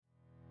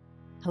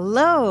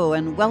Hello,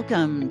 and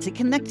welcome to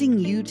Connecting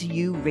You to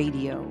You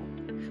Radio,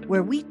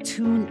 where we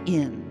tune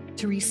in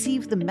to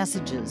receive the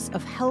messages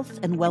of health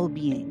and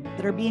well-being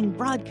that are being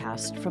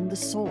broadcast from the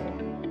soul.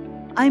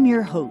 I'm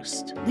your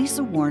host,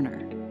 Lisa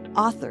Warner,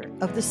 author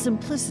of The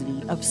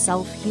Simplicity of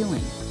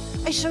Self-Healing.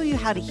 I show you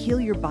how to heal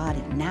your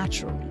body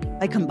naturally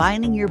by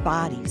combining your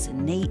body's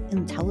innate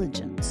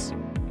intelligence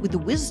with the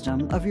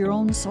wisdom of your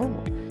own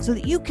soul, so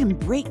that you can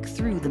break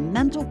through the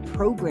mental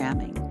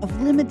programming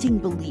of limiting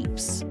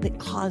beliefs that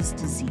cause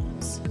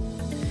disease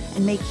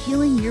and make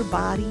healing your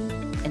body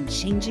and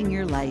changing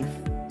your life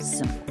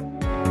simple.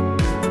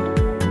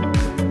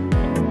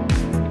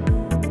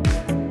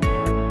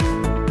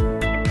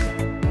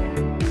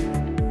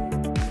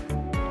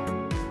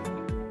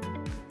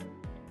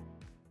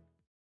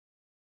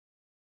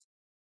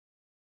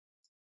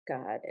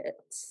 Got it.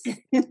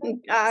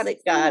 Got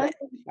it. Got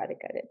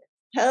it.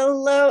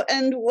 Hello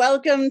and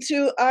welcome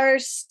to our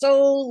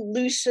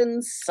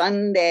SOULution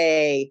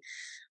Sunday.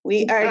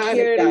 We are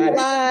here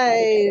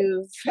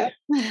live.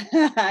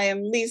 I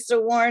am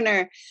Lisa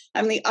Warner.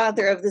 I'm the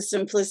author of The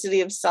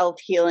Simplicity of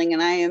Self-Healing,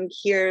 and I am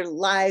here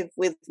live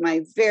with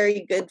my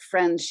very good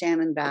friend,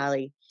 Shannon,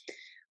 Valle.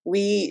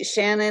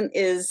 Shannon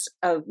is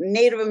of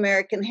Native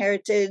American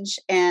heritage,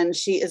 and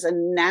she is a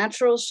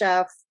natural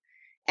chef.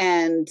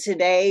 And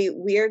today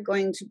we are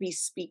going to be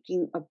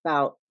speaking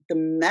about the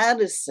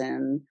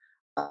medicine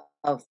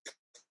of.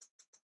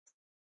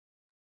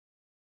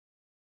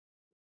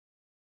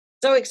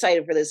 So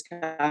excited for this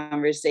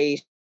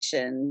conversation.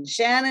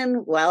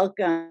 Shannon,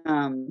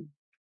 welcome.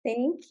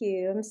 Thank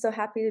you. I'm so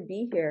happy to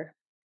be here.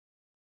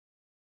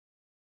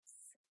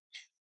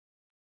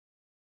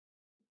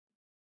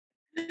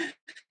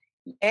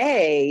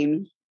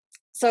 Yay.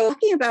 So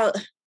talking about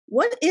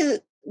what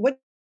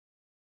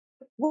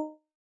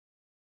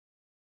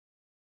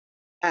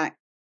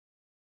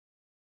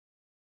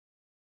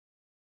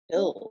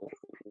pills.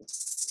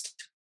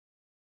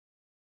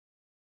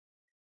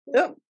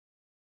 Oh,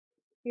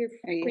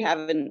 are you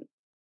having?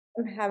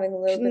 I'm having a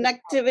little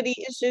connectivity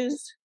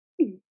issues.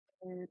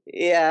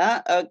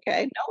 Yeah.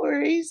 Okay. No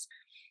worries.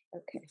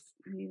 Okay.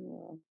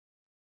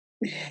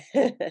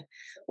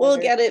 We'll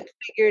get it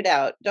figured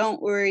out.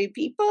 Don't worry,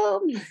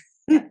 people.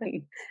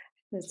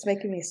 It's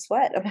making me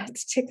sweat. I'm about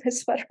to take my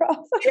sweater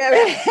off. Yeah,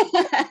 right.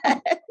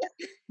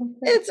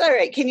 It's all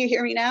right. Can you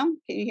hear me now? Can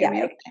you hear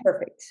me? Okay.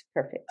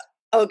 Perfect.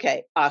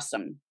 Okay.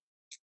 Awesome.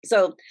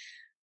 So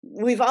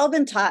we've all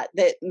been taught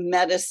that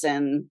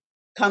medicine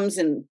comes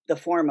in the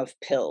form of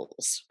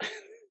pills.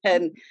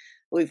 And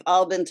we've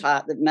all been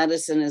taught that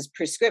medicine is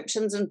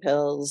prescriptions and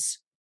pills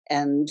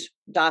and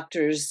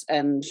doctors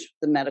and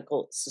the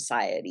medical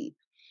society.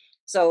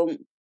 So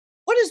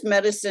what is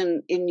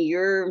medicine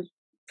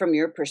from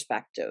your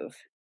perspective?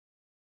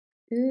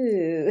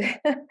 Ooh.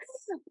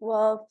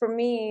 Well, for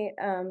me,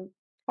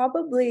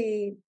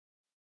 probably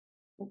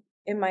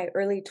in my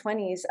early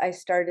 20s, I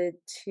started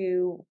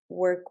to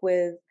work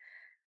with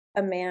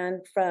a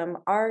man from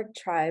our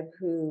tribe,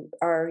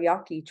 our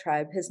Yaqui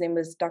tribe. His name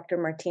was Dr.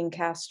 Martin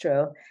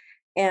Castro.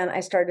 And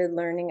I started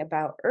learning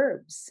about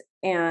herbs.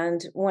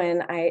 And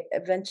when I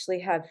eventually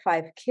had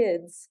 5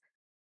 kids,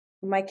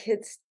 my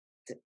kids,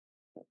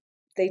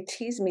 they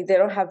tease me. They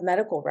don't have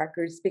medical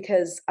records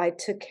because I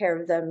took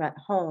care of them at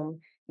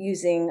home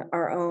using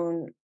our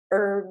own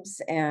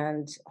herbs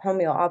and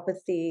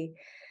homeopathy.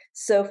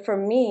 So for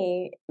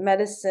me,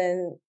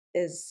 medicine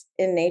is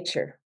in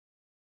nature.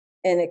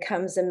 And it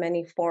comes in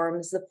many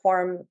forms. The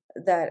form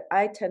that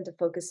I tend to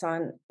focus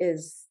on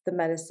is the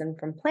medicine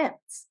from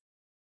plants.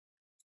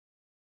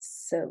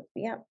 So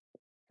yeah,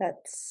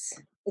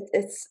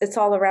 it's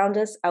all around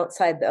us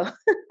outside though.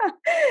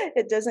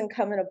 It doesn't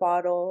come in a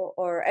bottle,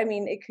 or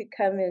it could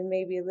come in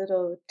maybe a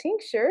little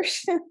tincture.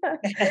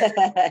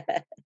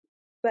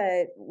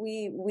 But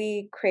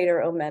we create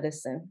our own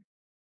medicine.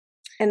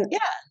 And yeah,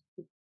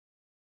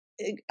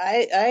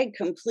 I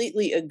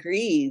completely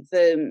agree.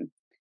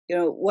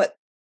 What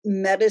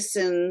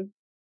medicine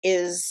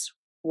is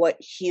what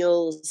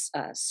heals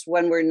us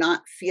when we're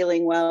not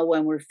feeling well,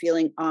 when we're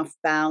feeling off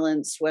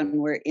balance, when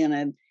we're in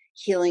a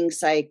healing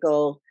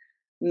cycle.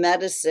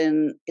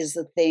 Medicine is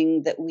the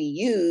thing that we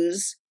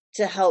use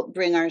to help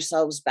bring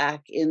ourselves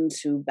back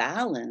into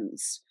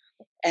balance.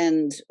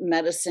 And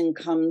medicine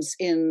comes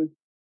in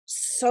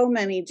so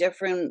many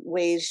different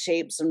ways,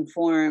 shapes, and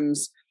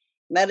forms.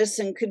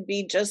 Medicine could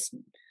be just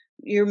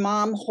your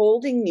mom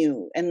holding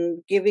you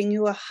and giving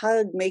you a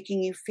hug,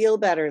 making you feel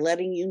better,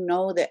 letting you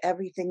know that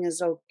everything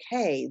is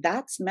okay.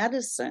 That's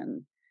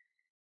medicine.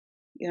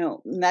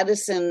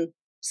 Medicine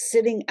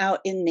sitting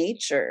out in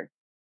nature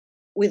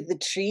with the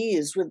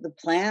trees, with the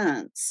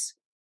plants,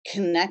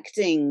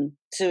 connecting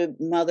to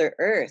Mother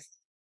Earth.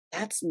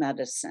 That's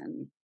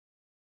medicine.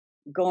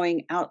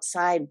 Going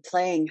outside,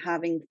 playing,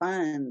 having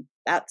fun.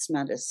 That's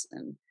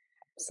medicine.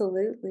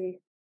 Absolutely.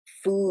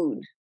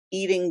 Food.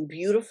 Eating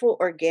beautiful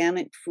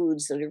organic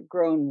foods that are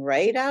grown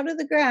right out of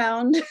the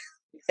ground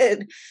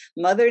that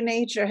Mother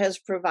Nature has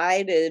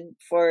provided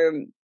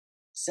for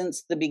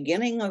since the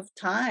beginning of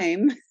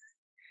time.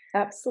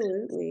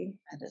 Absolutely.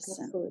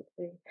 Medicine.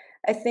 Absolutely.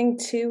 I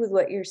think too with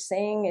what you're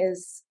saying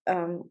is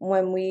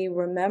when we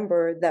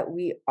remember that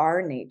we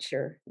are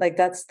nature, like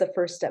that's the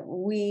first step.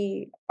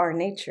 We are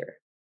nature.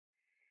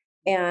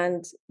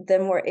 And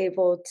then we're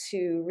able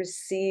to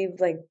receive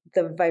like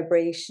the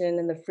vibration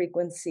and the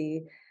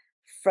frequency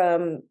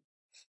from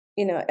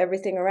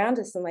everything around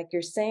us. And like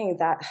you're saying,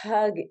 that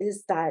hug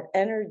is that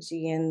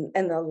energy and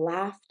the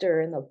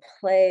laughter and the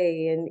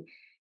play and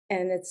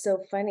it's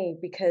so funny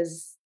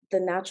because the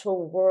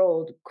natural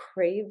world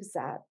craves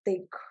that.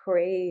 They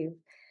crave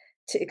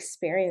to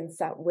experience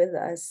that with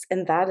us.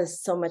 And that is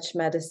so much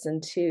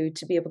medicine too,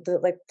 to be able to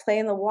like play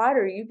in the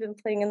water. You've been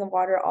playing in the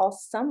water all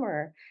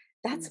summer.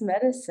 That's Mm,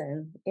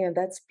 medicine.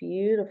 That's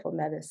beautiful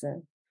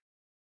medicine.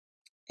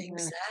 Yeah.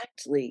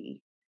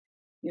 exactly.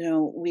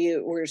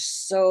 We're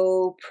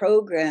so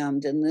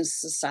programmed in this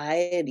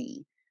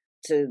society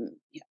to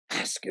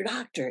ask your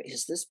doctor,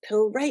 is this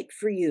pill right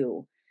for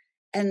you?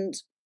 And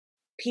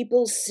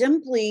people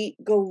simply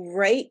go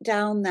right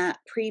down that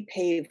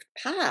pre-paved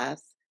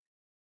path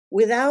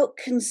without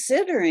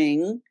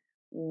considering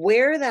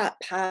where that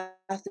path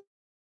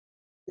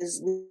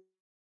is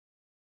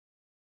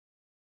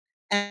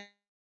and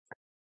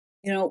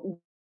you know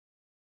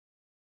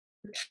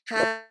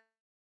path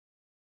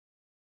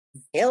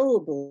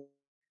available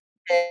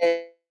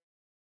that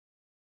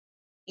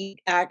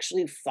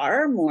actually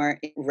far more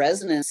in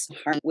resonance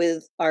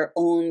with our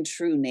own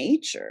true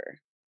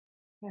nature.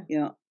 Yeah. you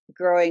know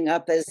Growing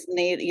up as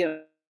native,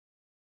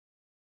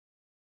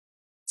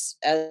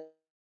 as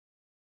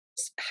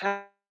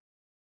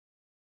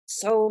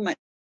so much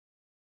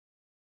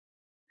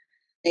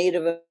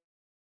native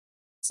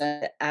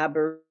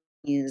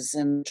Aborigines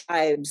and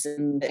tribes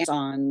and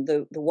on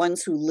the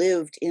ones who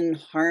lived in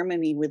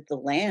harmony with the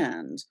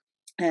land.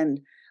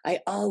 And I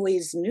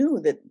always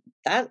knew that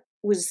that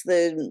was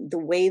the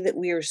way that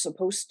we are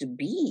supposed to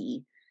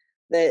be.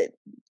 That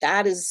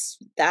that is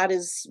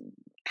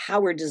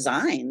how we're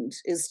designed,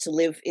 is to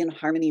live in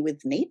harmony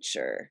with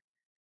nature.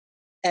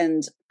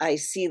 And I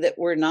see that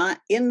we're not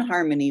in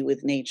harmony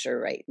with nature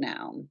right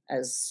now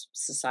as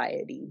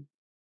society.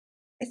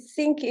 I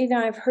think,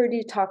 I've heard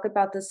you talk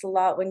about this a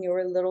lot when you were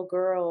a little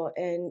girl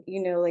and,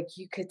 like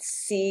you could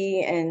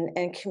see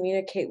and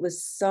communicate with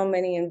so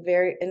many and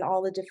very in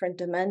all the different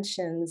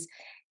dimensions.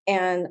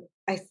 And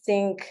I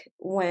think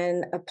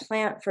when a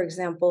plant, for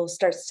example,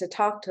 starts to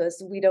talk to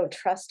us, we don't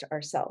trust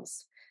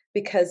ourselves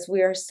because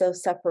we are so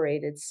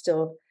separated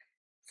still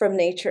from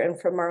nature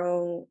and from our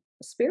own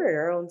spirit,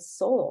 our own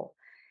soul.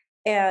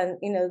 And,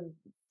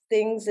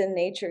 things in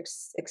nature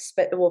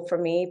expect well, for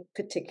me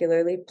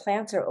particularly,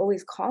 plants are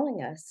always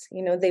calling us.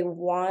 They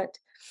want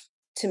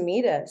to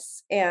meet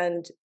us.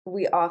 And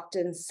we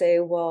often say,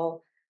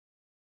 well,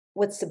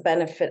 what's the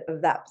benefit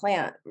of that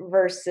plant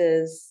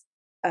versus,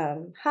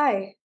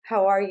 hi,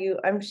 how are you?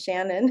 I'm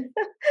Shannon.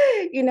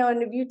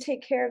 And if you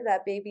take care of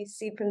that baby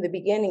seed from the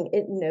beginning,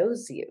 it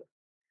knows you,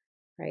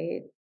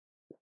 right?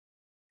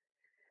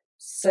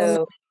 So many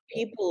So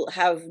people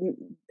have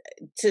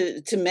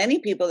to many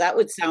people, that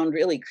would sound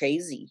really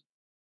crazy.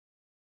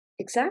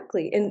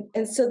 exactly.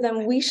 And so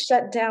then we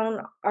shut down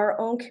our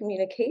own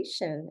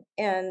communication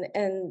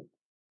and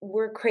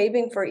we're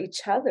craving for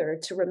each other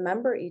to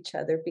remember each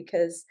other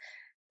because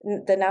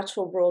the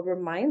natural world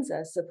reminds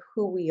us of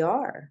who we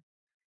are.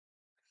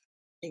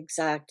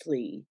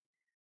 Exactly.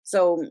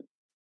 So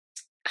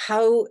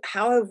how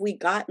have we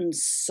gotten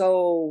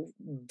so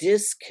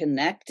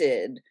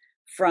disconnected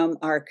from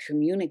our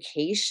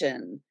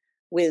communication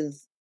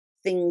with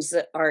things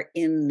that are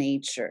in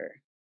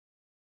nature?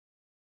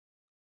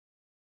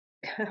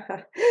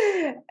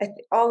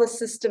 All the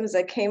systems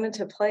that came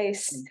into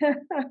place,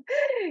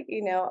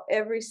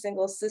 every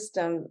single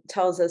system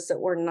tells us that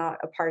we're not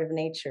a part of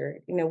nature.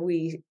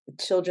 We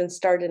children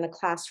start in a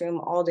classroom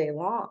all day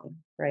long,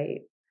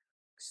 right?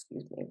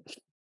 Excuse me.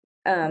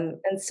 And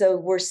so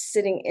we're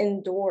sitting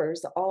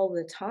indoors all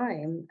the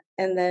time.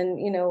 And then,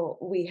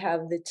 we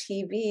have the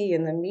TV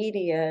and the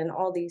media and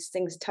all these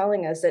things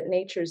telling us that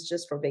nature is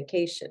just for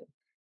vacation.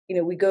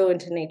 We go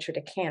into nature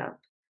to camp,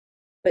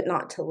 but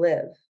not to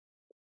live.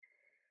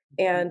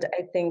 And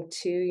I think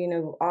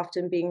too,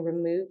 often being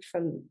removed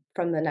from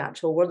the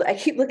natural world. I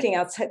keep looking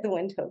outside the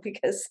window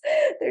because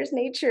there's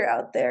nature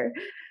out there.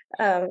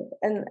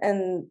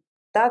 And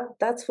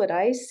that's what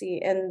I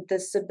see. And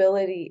this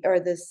ability or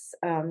this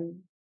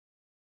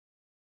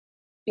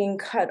being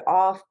cut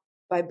off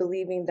by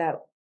believing that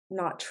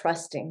not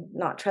trusting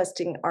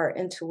our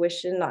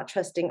intuition, not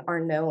trusting our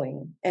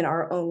knowing and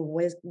our own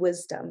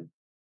wisdom,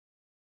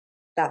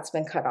 that's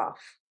been cut off.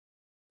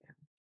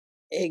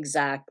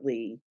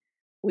 Exactly.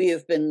 We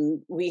have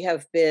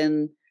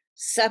been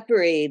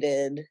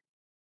separated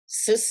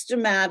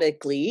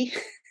systematically,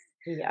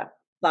 Yeah,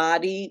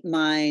 body,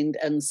 mind,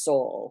 and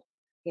soul.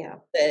 yeah,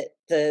 That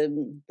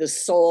the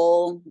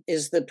soul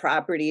is the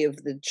property of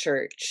the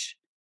church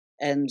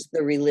and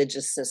the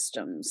religious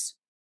systems,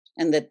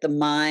 and that the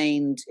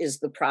mind is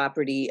the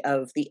property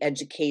of the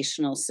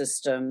educational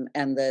system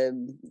and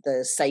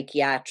the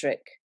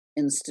psychiatric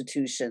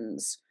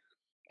institutions.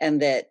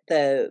 and that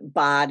the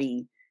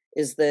body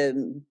is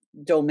the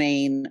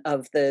domain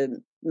of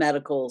the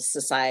medical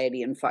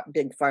society and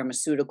big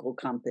pharmaceutical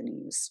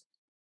companies.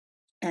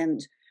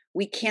 And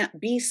we can't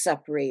be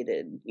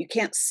separated. You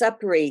can't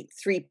separate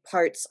three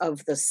parts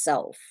of the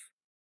self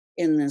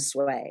in this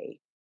way.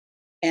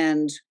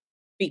 And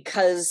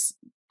because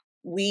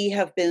we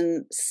have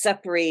been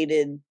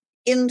separated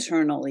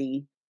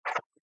internally,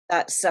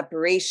 that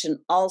separation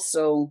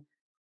also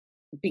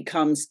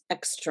becomes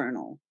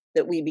external,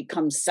 that we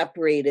become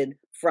separated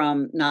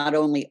from not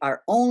only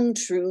our own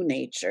true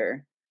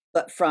nature,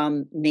 but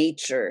from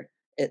nature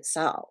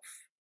itself.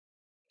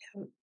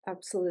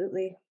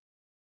 Absolutely.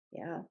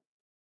 Yeah.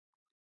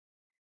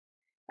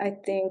 I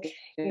think,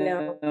 you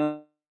know,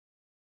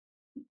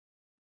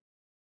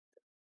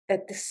 Yeah.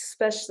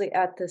 especially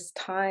at this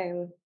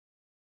time.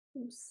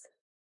 Oops,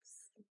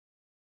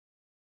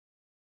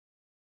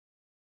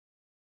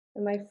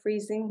 am I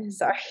freezing?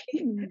 Sorry.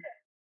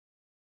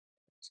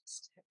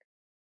 Just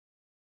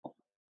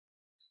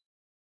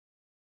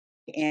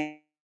and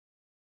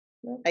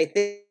Nope. I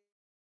think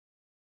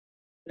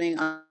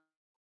on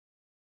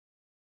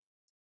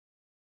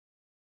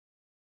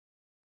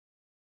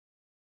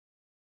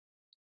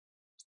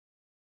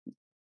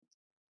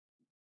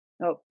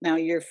oh, now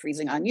you're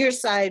freezing on your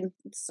side.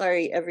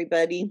 Sorry,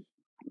 everybody.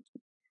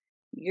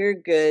 You're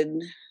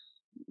good.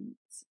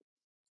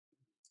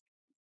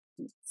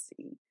 Let's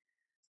see.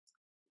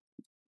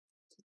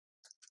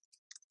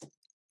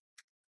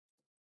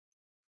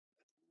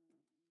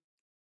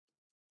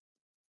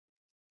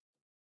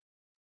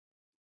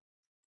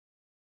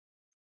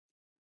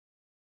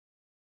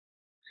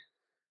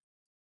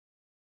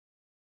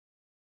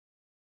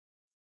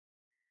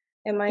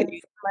 Can you,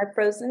 Am I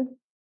frozen?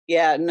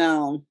 yeah,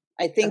 no.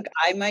 I think Okay.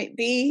 I might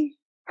be.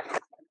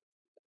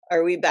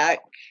 Are we back?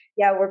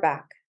 Yeah, we're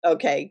back.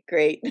 Okay,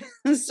 great.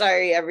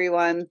 Sorry,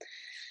 everyone.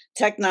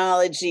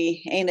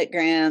 Technology, ain't it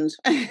grand?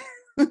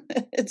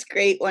 It's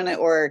great when it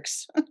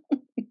works.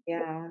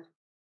 Yeah.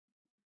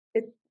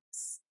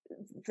 It's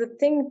the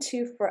thing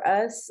too for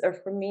us, or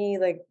for me,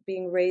 like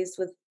being raised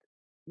with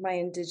my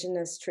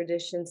indigenous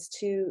traditions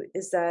too,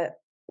 is that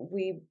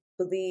we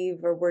believe,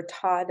 or we're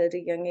taught at a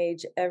young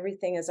age,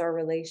 everything is our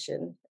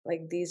relation.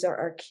 Like these are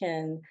our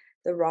kin,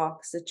 the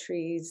rocks, the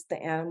trees, the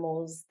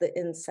animals, the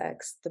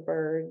insects, the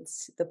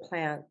birds, the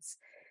plants.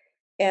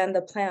 And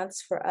the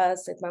plants for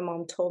us, like my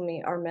mom told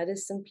me, our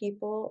medicine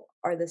people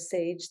are the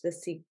sage, the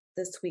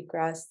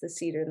sweetgrass, the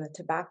cedar, and the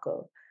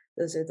tobacco.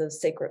 Those are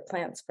those sacred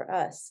plants for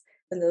us.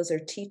 And those are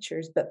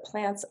teachers, but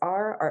plants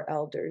are our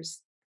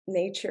elders.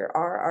 Nature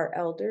are our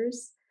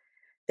elders.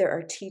 There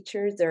are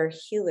teachers, there are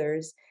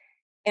healers,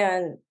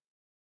 and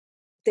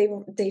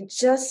they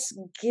just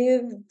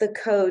give the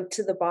code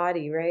to the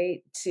body,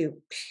 right? To,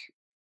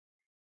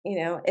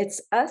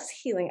 it's us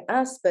healing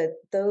us, but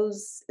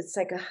those, it's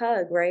like a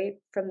hug, right?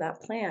 From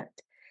that plant,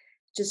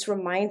 just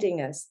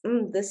reminding us,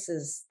 this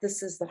is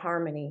the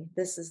harmony,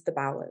 this is the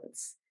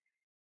balance.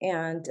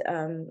 And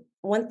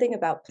one thing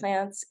about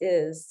plants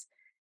is,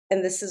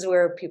 and this is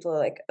where people are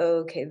like,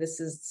 oh, okay,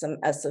 this is some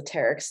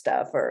esoteric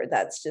stuff, or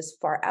that's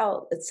just far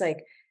out. It's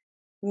like,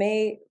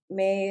 may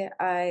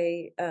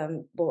I,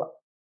 well,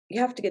 you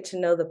have to get to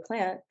know the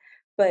plant,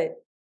 but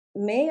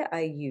may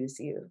I use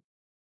you?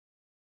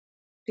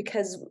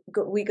 Because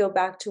we go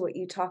back to what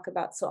you talk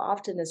about so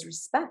often is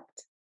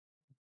respect.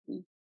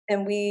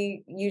 And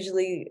we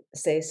usually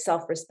say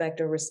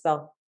self-respect or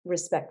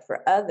respect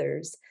for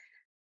others,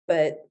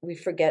 but we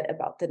forget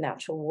about the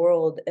natural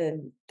world,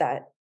 and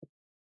that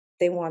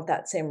they want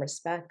that same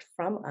respect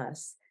from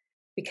us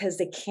because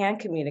they can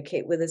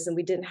communicate with us, and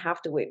we didn't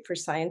have to wait for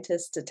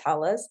scientists to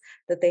tell us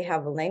that they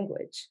have a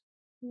language.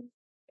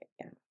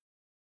 Yeah.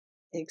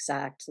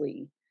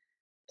 Exactly.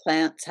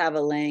 Plants have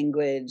a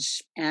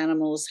language,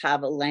 animals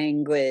have a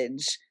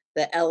language,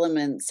 the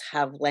elements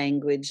have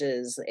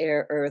languages,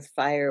 air, earth,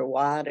 fire,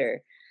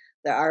 water.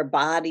 Our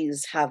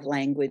bodies have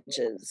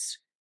languages,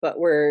 but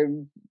we're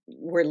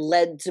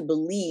led to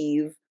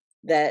believe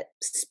that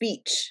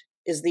speech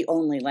is the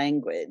only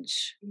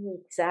language,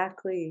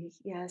 Exactly.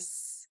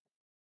 Yes.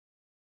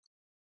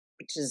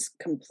 which is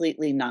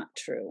completely not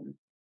true.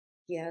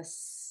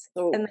 Yes.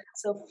 So And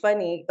that's so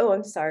funny. Oh,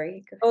 I'm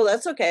sorry. Go oh,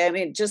 that's okay. I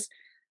mean, just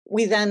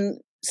we then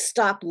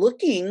stop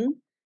looking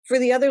for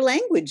the other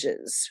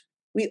languages.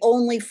 We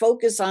only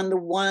focus on the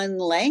one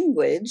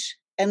language,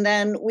 and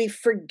then we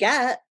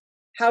forget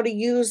how to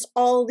use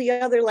all the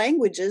other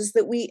languages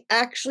that we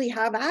actually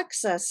have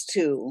access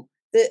to,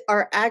 that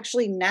are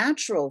actually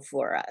natural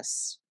for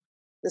us,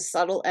 the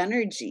subtle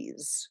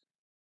energies.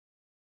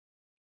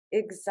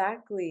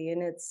 Exactly.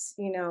 And it's,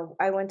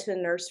 I went to a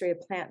nursery, a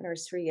plant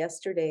nursery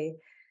yesterday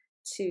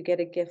to get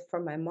a gift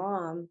from my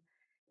mom.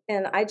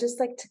 And I just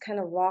like to kind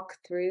of walk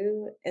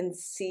through and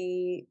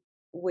see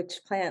which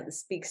plant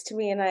speaks to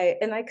me. And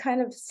I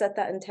kind of set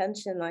that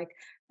intention, like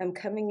I'm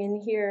coming in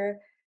here.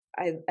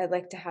 I'd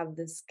like to have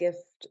this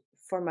gift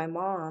for my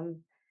mom.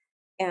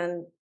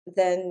 And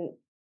then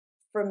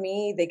for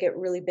me, they get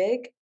really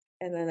big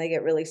and then they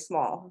get really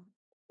small.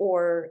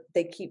 or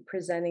they keep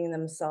presenting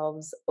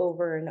themselves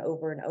over and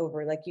over and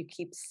over. Like you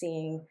keep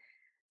seeing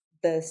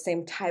the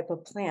same type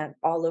of plant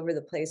all over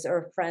the place, or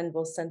a friend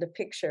will send a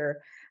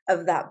picture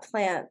of that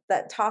plant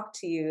that talked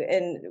to you.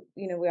 And,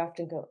 we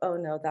often go, oh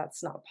no,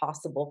 that's not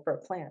possible for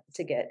a plant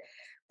to get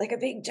like a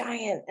big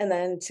giant and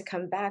then to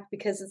come back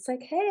because it's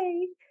like,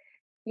 hey,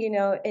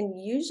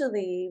 and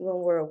usually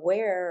when we're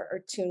aware or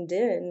tuned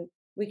in,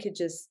 we could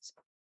just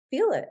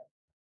feel it,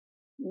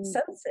 Mm,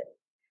 sense it.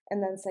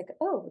 And then it's like,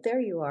 oh,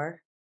 there you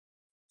are.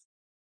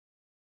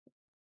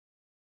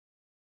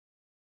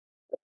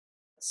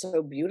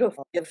 so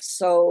beautiful. I've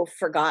so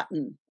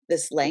forgotten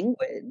this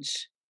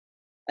language.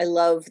 I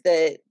love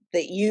that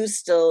you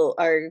still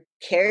are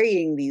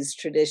carrying these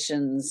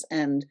traditions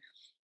and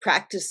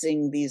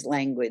practicing these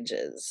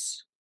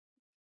languages.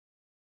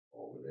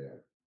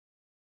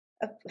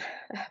 I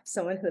have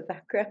someone in the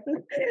background.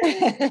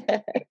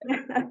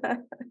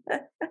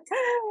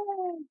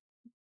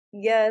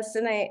 Yes,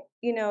 and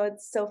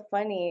it's so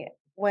funny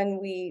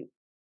when we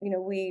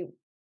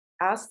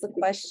ask the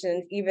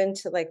question even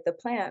to like the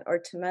plant or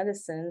to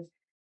medicine,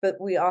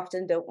 but we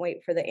often don't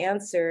wait for the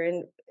answer.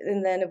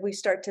 And then if we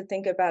start to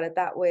think about it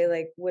that way,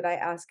 like, would I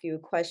ask you a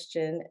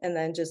question and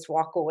then just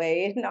walk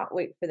away and not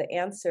wait for the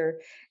answer?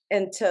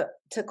 And to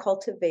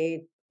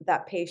cultivate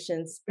that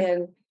patience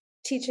and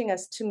teaching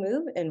us to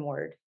move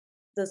inward.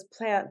 Those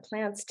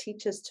plants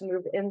teach us to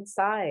move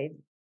inside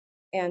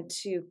and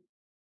to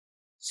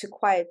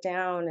quiet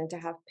down and to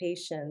have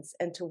patience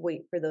and to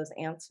wait for those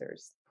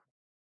answers.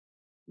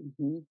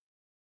 Mhm.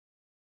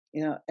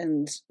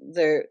 And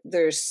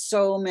there's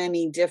so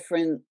many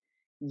different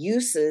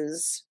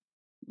uses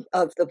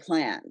of the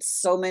plants,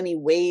 so many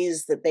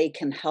ways that they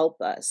can help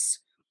us,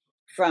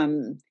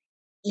 from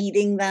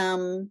eating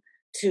them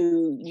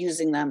to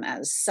using them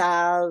as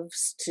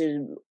salves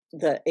to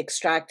the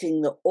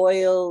extracting the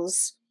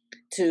oils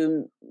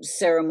to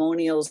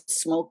ceremonial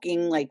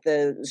smoking, like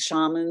the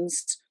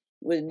shamans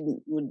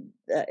would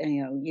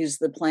use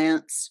the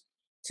plants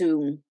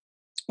to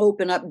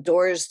open up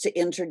doors to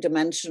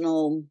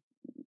interdimensional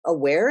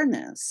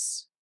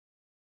awareness,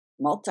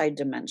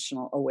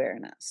 multidimensional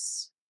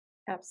awareness.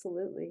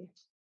 Absolutely.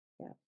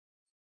 Yeah.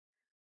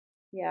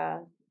 Yeah.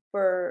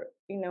 For,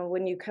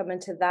 when you come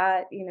into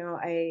that,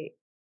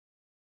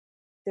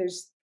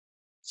 there's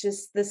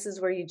just this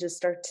is where you just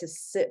start to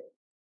sit,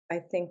 I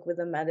think, with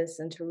a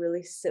medicine to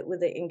really sit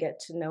with it and get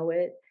to know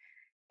it.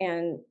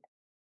 And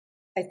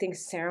I think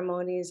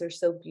ceremonies are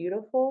so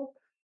beautiful,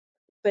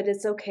 but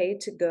it's okay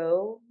to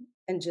go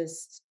and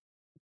just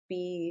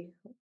be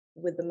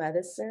with the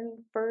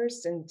medicine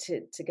first and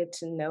to get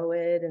to know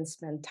it and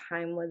spend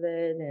time with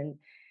it and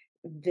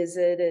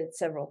visit it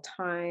several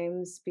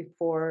times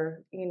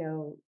before,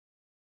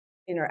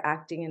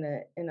 interacting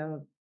in a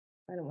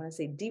I don't want to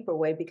say deeper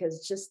way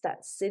because just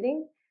that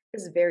sitting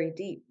is very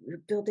deep. You're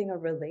building a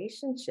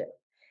relationship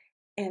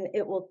and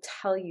it will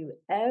tell you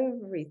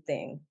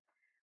everything,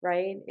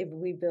 right? If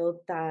we build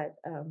that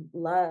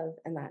love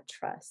and that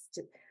trust.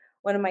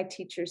 One of my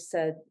teachers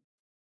said,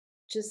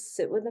 just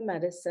sit with a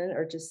medicine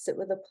or just sit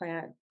with a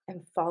plant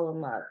and fall in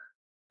love,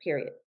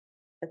 period.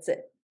 That's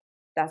it.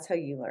 That's how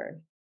you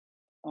learn.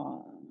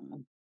 Aw,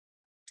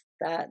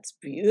 that's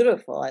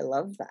beautiful. I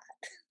love that.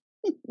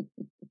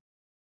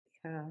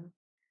 Yeah.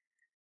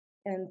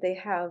 And they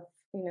have,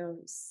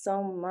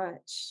 so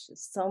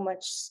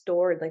much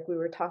stored, like we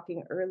were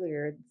talking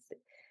earlier.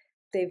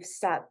 They've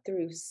sat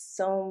through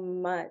so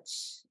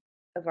much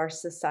of our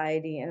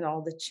society and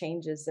all the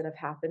changes that have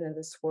happened in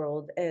this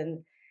world.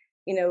 And,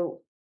 you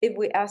know, if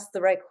we ask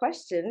the right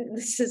question,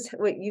 this is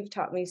what you've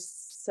taught me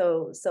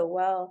so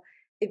well.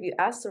 If you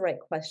ask the right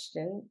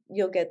question,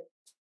 you'll get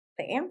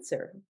the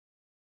answer.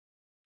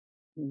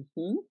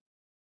 Mhm.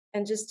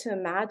 And just to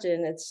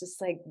imagine, it's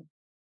just like,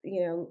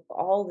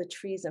 all the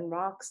trees and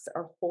rocks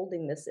are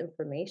holding this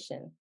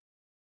information.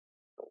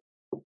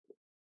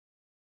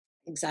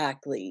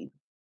 Exactly.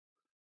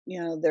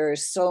 There are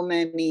so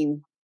many,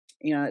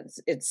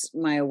 it's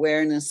my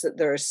awareness that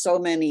there are so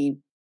many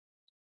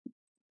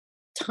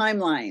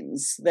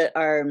timelines that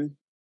are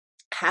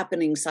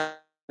happening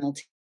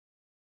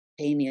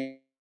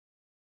simultaneously,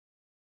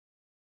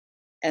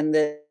 and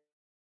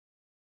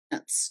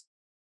that's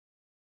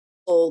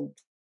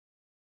old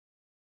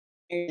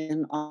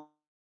in all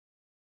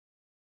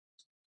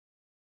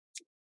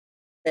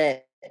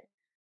that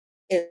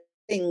it,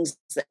 things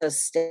that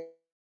exist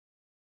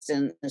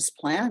in this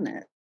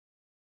planet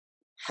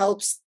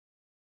helps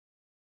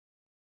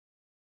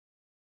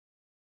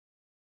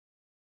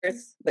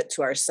Earth, but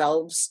to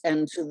ourselves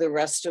and to the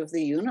rest of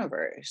the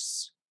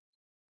universe.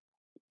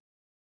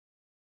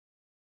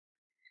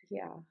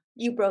 Yeah.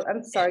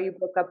 I'm sorry you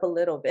broke up a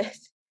little bit.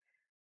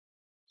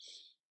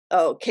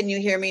 Oh, can you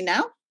hear me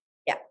now?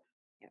 Yeah.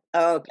 Yeah.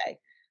 Okay.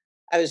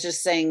 I was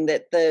just saying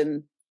that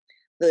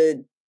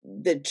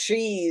the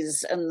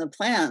trees and the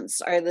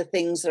plants are the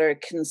things that are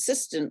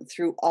consistent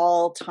through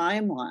all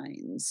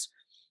timelines,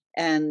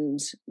 and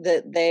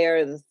that they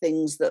are the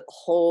things that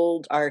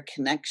hold our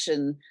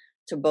connection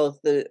to both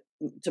the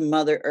to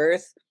Mother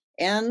Earth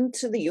and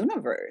to the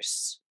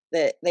universe.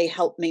 that they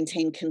help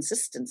maintain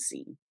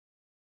consistency.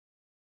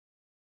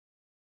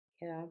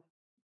 Yeah.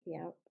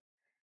 Yeah.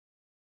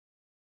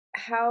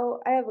 How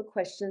I have a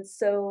question.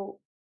 So,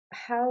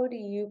 how do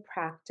you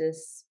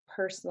practice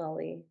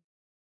personally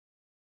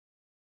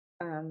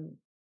um,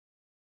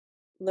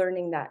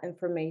 learning that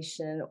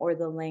information or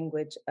the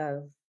language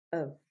of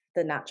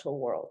the natural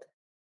world?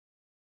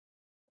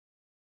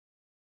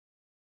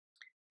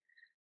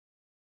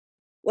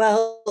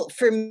 Well,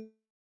 for me,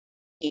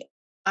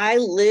 I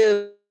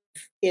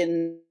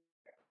in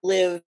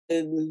live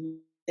in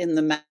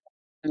the mountain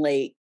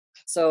lake,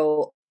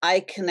 so I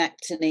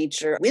connect to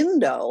nature.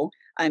 Window,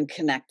 I'm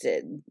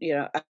connected.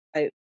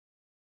 I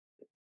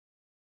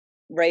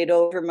right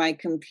over my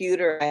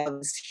computer, I have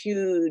this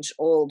huge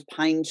old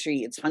pine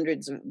tree. It's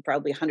hundreds of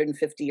probably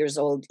 150 years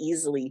old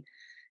easily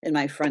in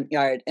my front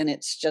yard, and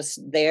it's just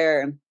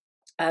there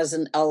as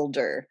an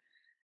elder,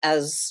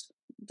 as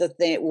the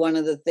thing one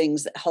of the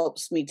things that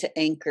helps me to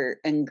anchor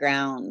and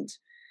ground.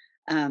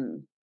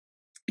 Um,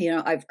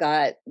 I've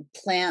got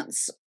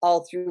plants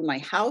all through my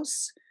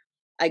house.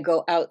 I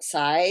go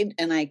outside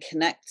and I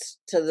connect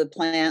to the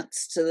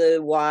plants, to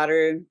the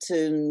water,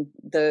 to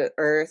the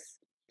earth.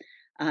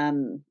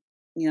 I'm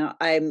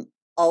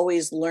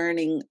always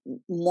learning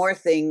more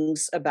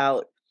things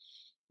about,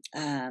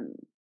 um,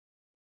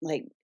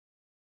 like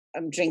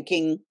I'm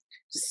drinking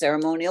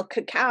ceremonial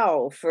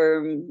cacao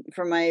for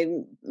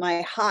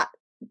my hot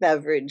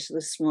beverage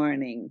this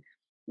morning.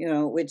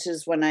 Which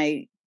is when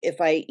I if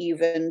I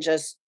even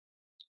just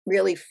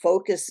really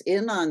focus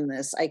in on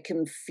this, I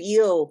can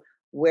feel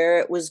where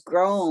it was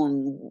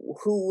grown,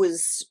 who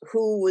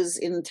was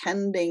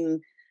intending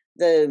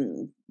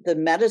the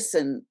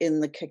medicine in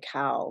the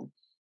cacao.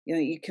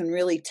 You can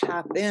really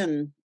tap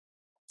in.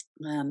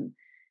 Um,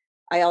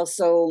 I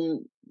also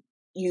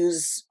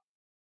use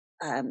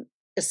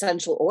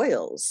essential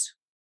oils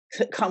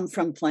that come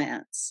from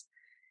plants.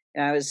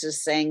 I was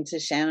just saying to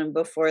Shannon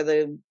before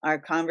the our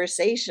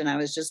conversation, I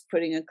was just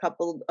putting a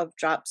couple of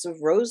drops of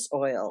rose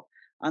oil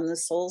on the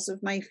soles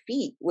of my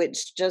feet,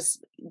 which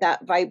just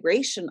that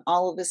vibration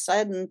all of a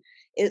sudden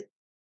it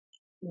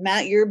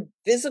your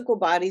physical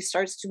body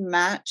starts to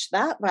match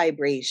that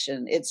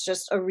vibration. It's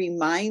just a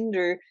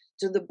reminder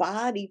to the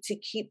body to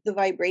keep the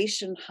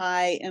vibration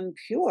high and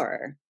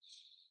pure.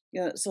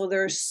 So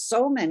there are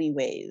so many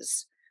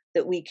ways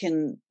that we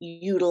can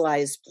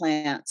utilize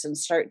plants and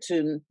start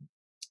to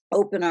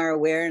open our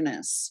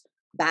awareness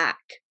back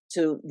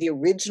to the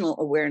original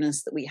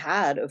awareness that we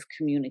had of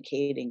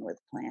communicating with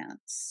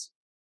plants.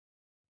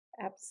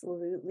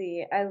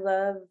 Absolutely. I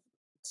love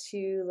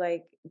to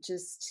like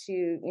just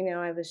to,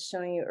 I was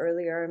showing you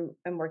earlier,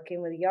 I'm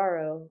working with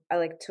yarrow. I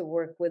like to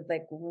work with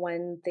like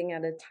one thing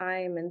at a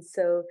time. And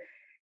so,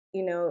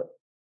 you know,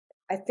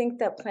 I think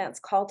that plants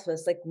call to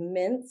us like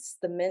mints,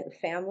 the mint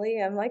family.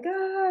 I'm like,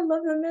 ah, I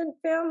love the mint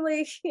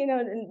family,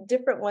 and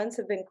different ones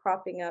have been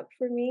cropping up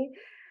for me.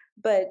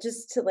 But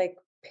just to like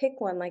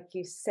pick one, like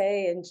you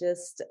say, and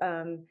just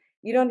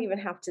you don't even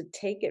have to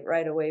take it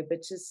right away,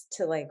 but just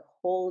to like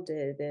hold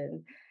it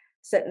and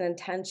set an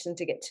intention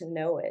to get to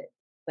know it,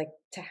 like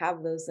to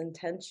have those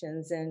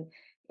intentions. And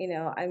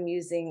I'm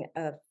using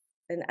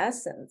an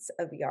essence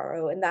of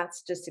yarrow, and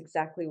that's just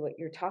exactly what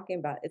you're talking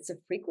about. It's a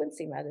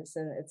frequency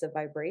medicine, it's a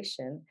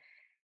vibration.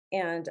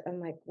 And I'm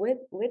like, what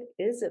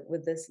is it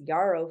with this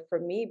yarrow for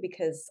me?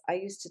 Because I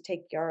used to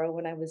take yarrow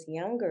when I was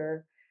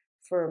younger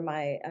for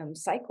my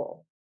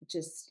cycle,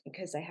 just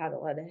because I had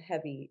a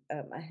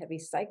heavy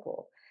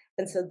cycle,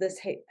 and so this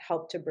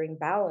helped to bring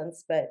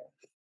balance. But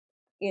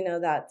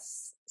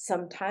that's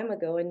some time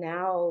ago, and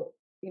now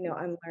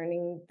I'm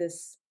learning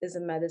this is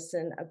a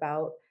medicine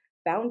about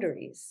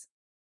boundaries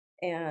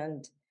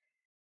and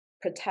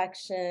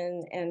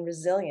protection and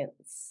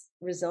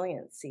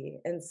resiliency.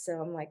 And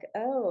so I'm like,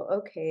 oh,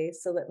 okay,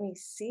 so let me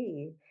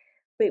see.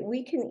 But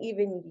we can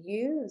even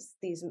use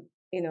these,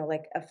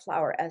 like a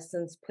flower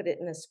essence, put it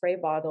in a spray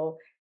bottle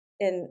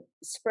and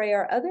spray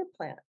our other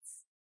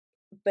plants.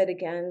 But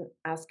again,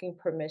 asking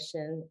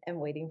permission and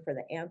waiting for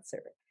the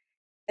answer.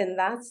 And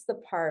that's the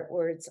part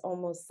where it's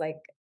almost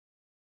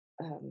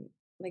um,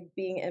 like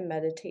being in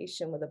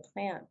meditation with a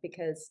plant,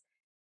 because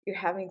you're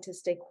having to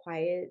stay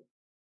quiet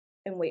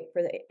and wait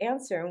for the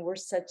answer. And we're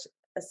such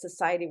a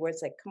society where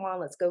it's like, come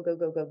on, let's go, go,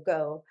 go, go,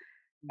 go.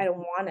 I don't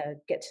want to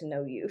get to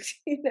know you.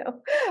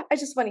 I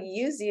just want to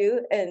use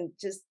you and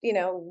just,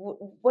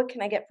 what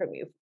can I get from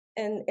you?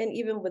 And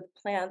even with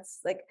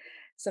plants, like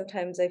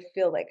sometimes I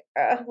feel like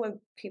when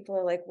people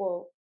are like,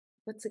 well,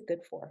 what's it good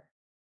for?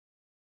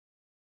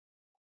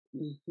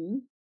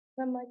 Mhm.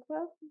 I'm like,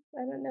 well,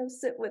 I don't know,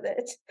 sit with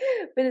it.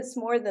 But it's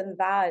more than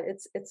that.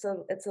 It's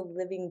a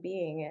living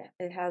being.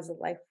 It has a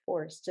life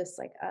force just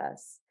like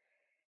us.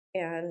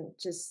 And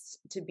just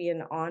to be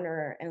in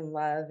honor and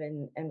love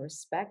and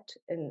respect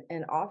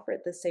and offer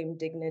it the same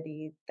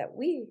dignity that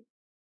we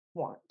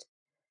want.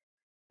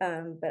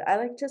 But I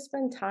like to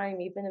spend time,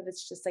 even if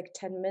it's just like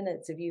 10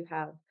 minutes, if you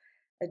have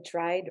a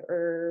dried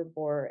herb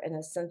or an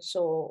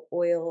essential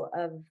oil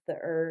of the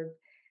herb,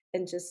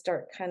 and just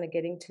start kind of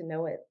getting to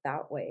know it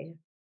that way.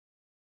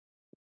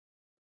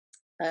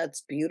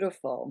 That's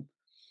beautiful.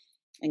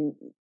 And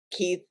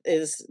Keith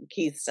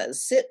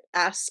says, "Sit,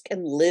 ask,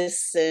 and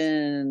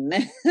listen."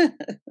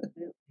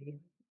 Absolutely.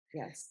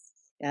 Yes.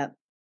 Yeah,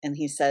 and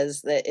he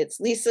says that it's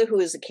Lisa who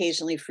is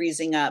occasionally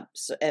freezing up,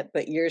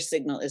 but your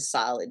signal is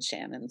solid,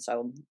 Shannon.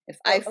 So if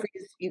I Oh,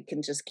 freeze, you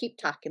can just keep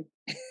talking.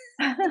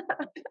 okay.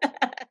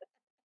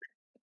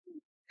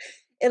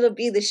 It'll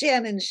be the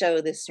Shannon show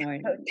this Oh,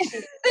 morning.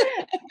 gee.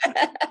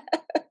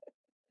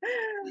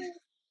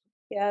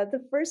 Yeah,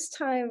 the first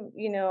time,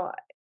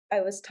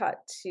 I was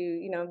taught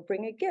to,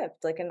 bring a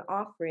gift, like an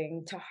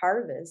offering to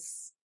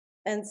harvest.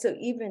 And so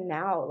even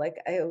now, like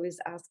I always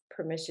ask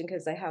permission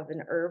because I have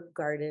an herb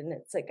garden.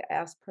 It's like I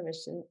ask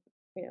permission,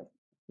 you know,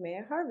 may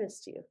I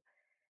harvest you?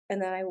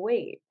 And then I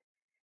wait.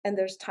 And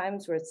there's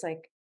times where it's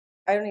like,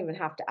 I don't even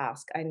have to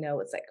ask. I know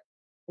it's like,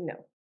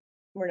 no,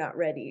 we're not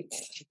ready,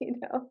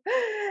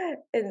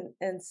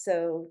 And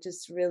so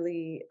just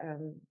really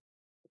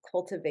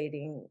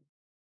cultivating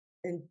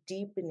and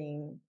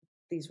deepening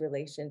these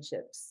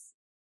relationships.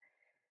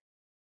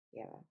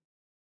 Yeah.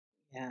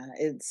 Yeah,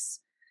 it's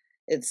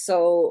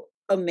so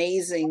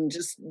amazing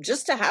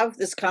just to have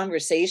this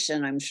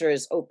conversation. I'm sure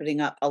is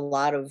opening up a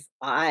lot of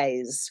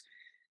eyes.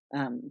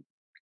 Um,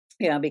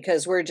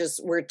 because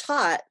we're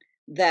taught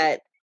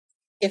that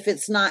if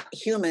it's not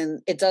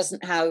human, it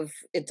doesn't have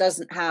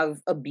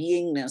a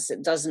beingness.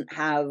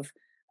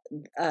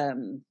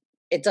 Um,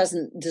 it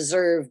doesn't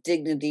deserve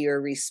dignity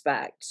or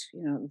respect.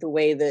 The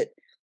way that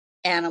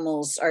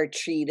animals are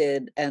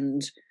treated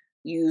and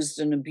used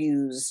and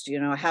abused.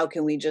 How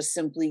can we just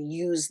simply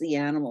use the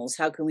animals?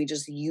 How can we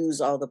just use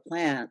all the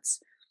plants?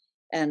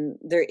 And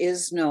there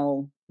is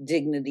no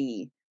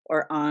dignity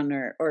or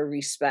honor or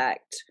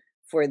respect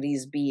for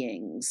these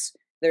beings.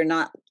 They're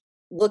not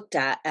looked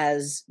at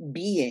as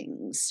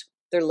beings,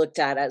 they're looked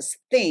at as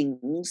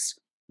things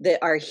that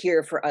are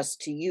here for us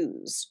to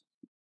use.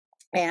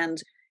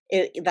 And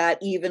that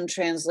even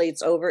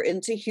translates over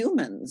into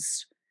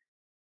humans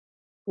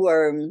who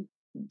are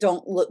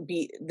don't look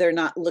be they're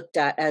not looked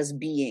at as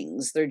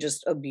beings, they're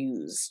just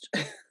abused.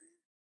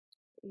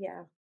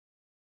 Yeah.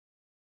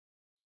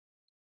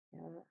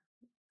 Yeah.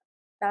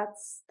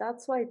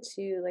 That's why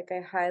too, like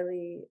I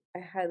highly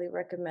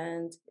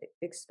recommend,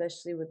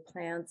 especially with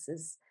plants,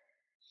 is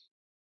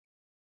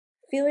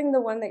feeling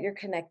the one that you're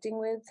connecting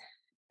with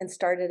and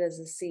start it as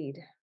a seed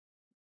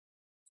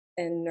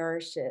and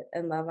nourish it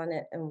and love on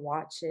it and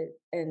watch it.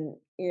 And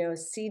a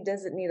seed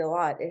doesn't need a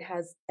lot.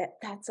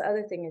 That's the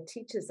other thing it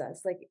teaches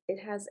us. Like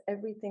it has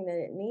everything that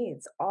it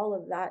needs. All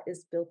of that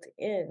is built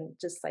in,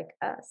 just like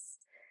us.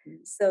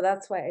 So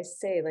that's why I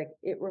say, like,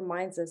 it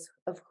reminds us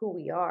of who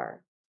we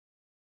are.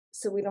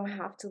 So we don't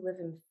have to live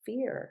in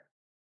fear.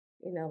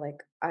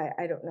 Like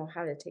I don't know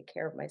how to take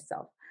care of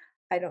myself.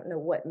 I don't know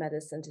what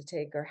medicine to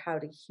take or how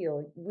to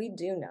heal. We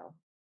do know.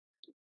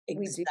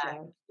 We do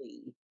know.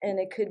 Exactly. And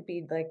it could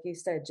be, like you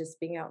said, just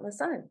being out in the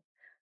sun,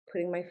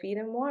 putting my feet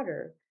in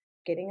water,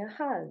 getting a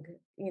hug,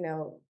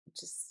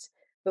 just,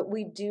 but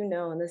we do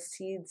know, and the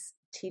seeds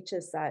teach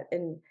us that.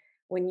 And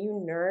when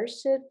you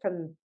nourish it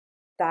from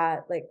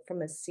that, like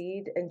from a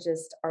seed, and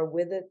just are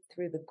with it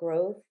through the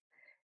growth,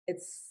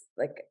 it's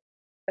like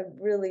a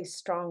really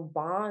strong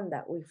bond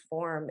that we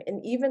form.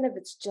 And even if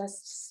it's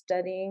just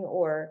studying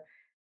or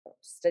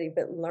study,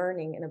 but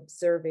learning and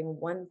observing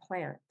one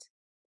plant,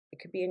 it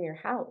could be in your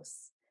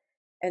house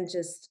and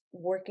just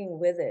working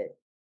with it,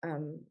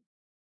 um,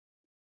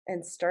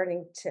 and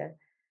starting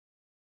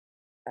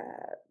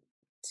uh,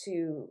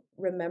 to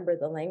remember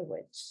the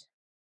language.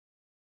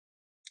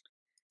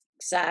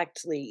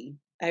 Exactly.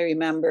 I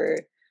remember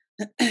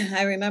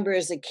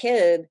as a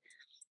kid,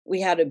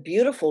 we had a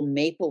beautiful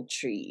maple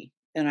tree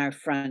in our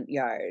front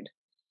yard,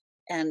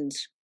 and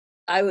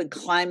I would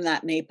climb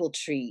that maple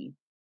tree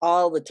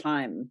all the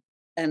time.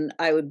 And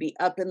I would be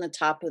up in the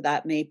top of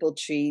that maple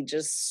tree,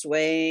 just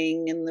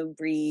swaying in the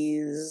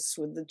breeze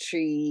with the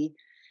tree.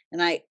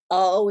 And I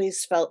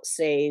always felt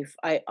safe.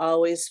 I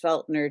always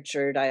felt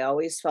nurtured. I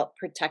always felt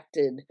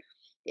protected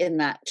in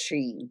that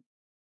tree.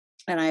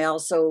 And I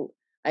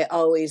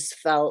always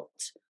felt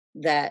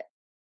that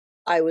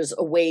I was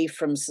away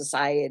from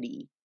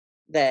society,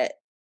 that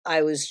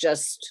I was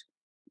just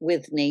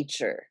with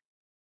nature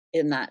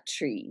in that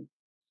tree.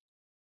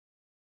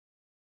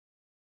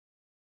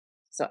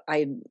 So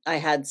I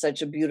had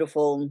such a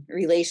beautiful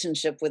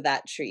relationship with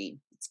that tree.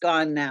 It's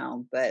gone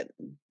now, but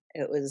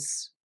it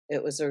was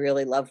it was a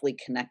really lovely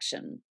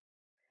connection.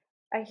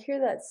 I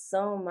hear that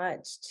so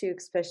much too,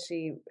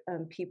 especially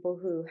people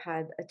who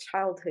had a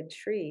childhood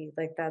tree.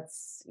 Like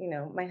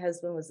my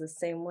husband was the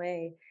same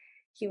way.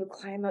 He would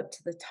climb up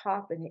to the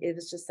top, and it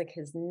was just like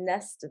his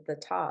nest at the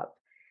top.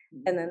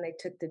 And Mm. then they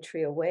took the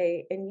tree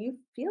away, and you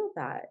feel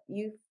that.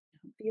 You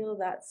feel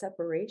that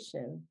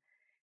separation.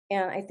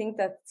 And I think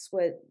that's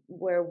where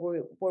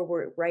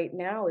we're right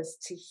now, is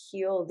to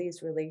heal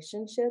these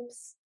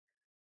relationships,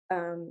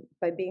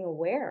 by being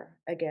aware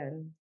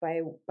again,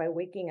 by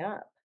waking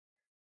up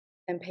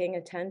and paying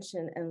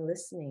attention and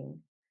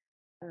listening.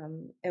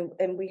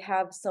 And we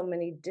have so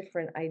many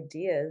different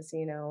ideas,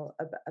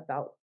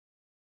 about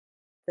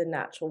the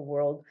natural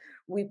world.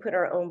 We put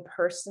our own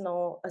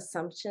personal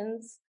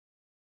assumptions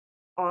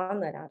on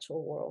the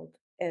natural world,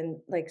 and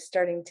like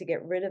starting to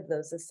get rid of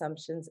those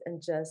assumptions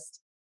and just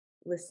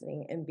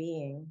listening and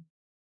being.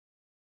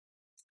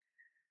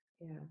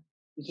 Yeah.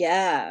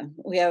 Yeah,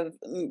 we have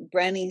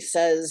Brenny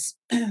says,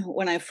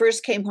 when I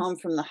first came home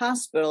from the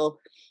hospital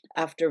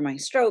after my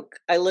stroke,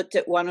 I looked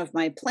at one of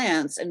my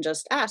plants and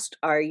just asked,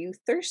 "Are you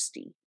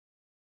thirsty?"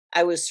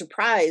 I was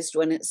surprised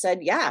when it said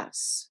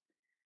yes,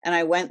 and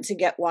I went to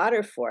get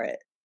water for it.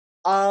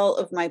 All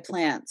of my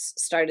plants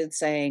started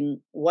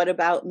saying, "What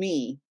about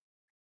me?"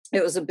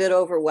 It was a bit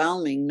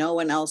overwhelming. No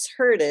one else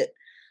heard it.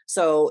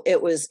 So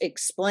it was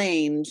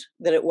explained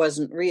that it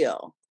wasn't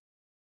real,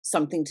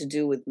 something to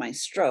do with my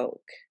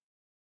stroke.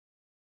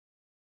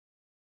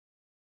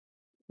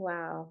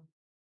 Wow.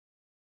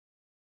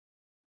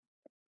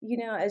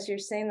 As you're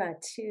saying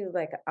that too,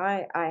 like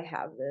I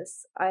have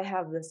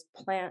this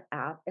plant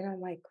app, and I'm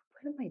like,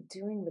 what am I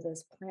doing with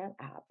this plant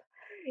app?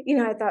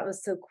 I thought it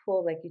was so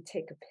cool. Like you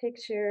take a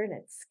picture and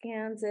it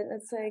scans it,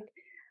 and it's like,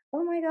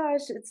 oh my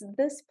gosh, it's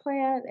this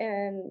plant,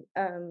 and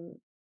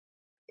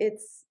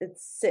it's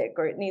sick,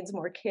 or it needs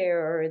more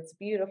care, or it's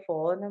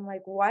beautiful. And I'm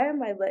like, why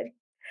am I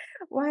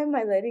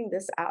letting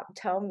this app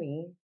tell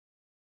me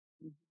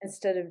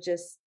instead of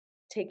just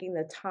taking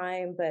the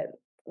time? But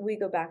we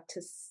go back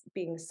to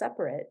being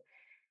separate.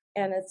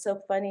 And it's so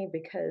funny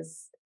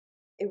because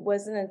it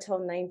wasn't until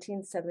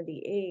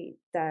 1978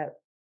 that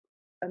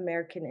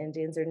American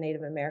Indians or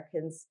Native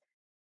Americans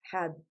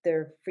had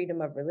their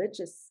Freedom of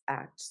Religious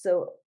Act.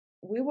 So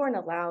we weren't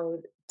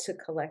allowed to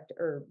collect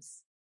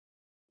herbs.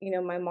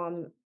 My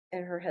mom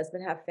and her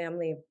husband have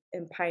family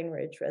in Pine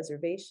Ridge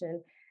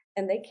Reservation,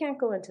 and they can't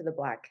go into the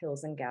Black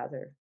Hills and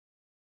gather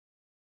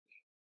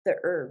the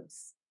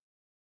herbs.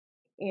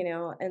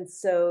 And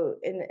so,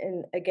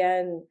 and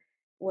again,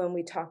 when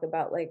we talk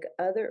about like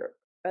other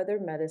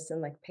medicine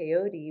like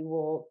peyote,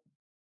 well,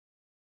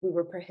 we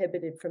were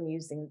prohibited from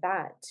using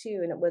that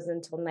too. And it wasn't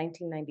until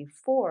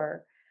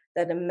 1994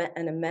 that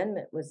an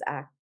amendment was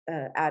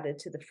added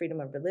to the Freedom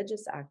of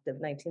Religious Act of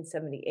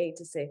 1978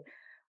 to say,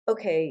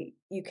 okay,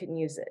 you can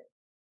use it.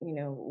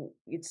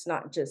 It's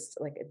not just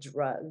like a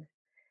drug.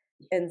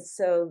 And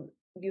so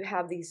you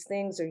have these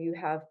things, or you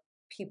have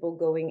people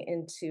going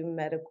into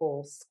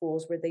medical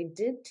schools where they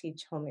did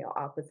teach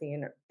homeopathy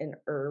and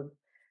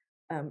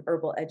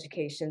herbal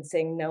education,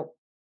 saying, nope,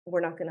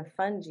 we're not going to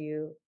fund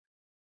you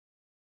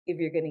if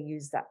you're going to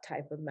use that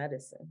type of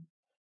medicine,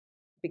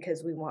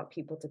 because we want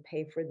people to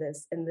pay for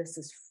this, and this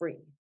is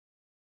free.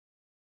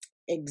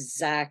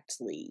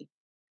 Exactly.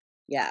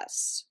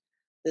 Yes.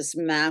 This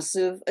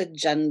massive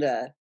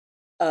agenda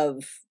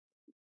of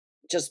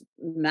just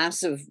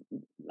massive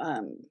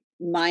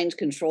mind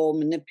control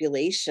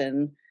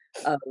manipulation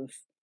of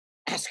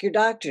ask your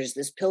doctors,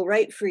 this pill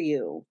right for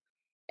you.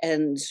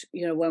 And,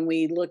 when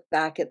we look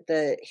back at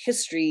the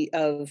history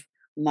of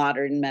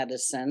modern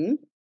medicine,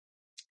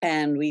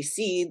 and we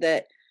see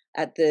that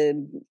at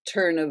the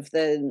turn of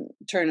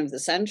the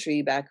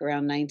century, back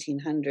around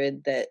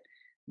 1900, that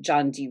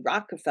John D.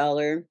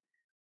 Rockefeller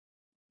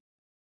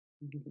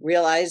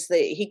realized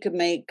that he could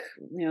make,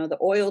 the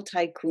oil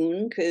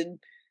tycoon could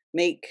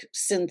make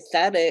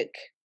synthetic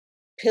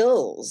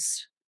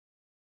pills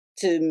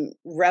to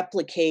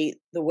replicate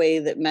the way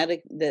that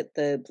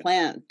the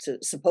plant to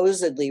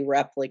supposedly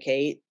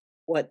replicate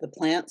what the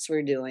plants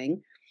were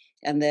doing,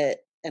 and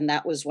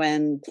that was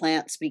when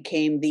plants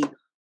became the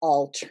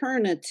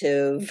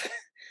alternative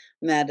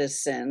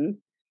medicine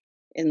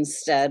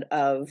instead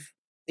of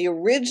the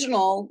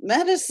original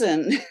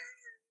medicine.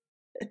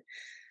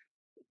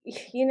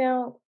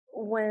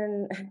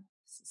 When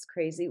this is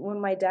crazy,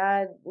 when my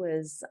dad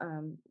was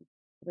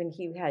when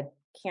he had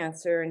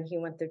cancer and he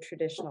went the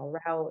traditional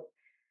route,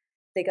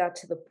 they got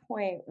to the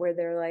point where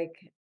they're like,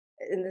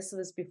 and this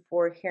was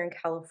before, here in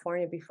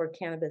California, before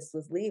cannabis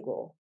was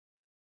legal.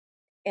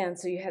 And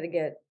so you had to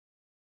get,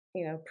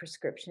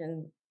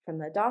 prescription from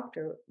the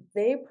doctor.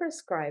 They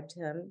prescribed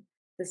him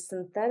the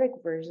synthetic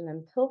version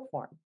in pill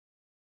form.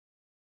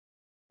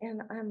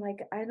 And I'm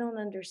like, I don't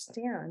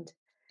understand.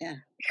 Yeah,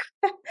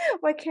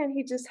 Why can't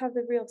he just have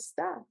the real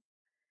stuff?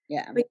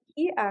 yeah, But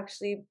he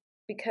actually,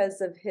 because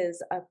of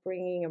his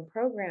upbringing and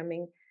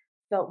programming,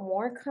 felt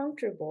more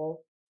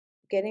comfortable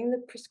getting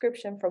the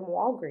prescription from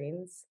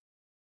Walgreens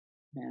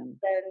yeah,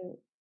 than,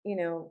 you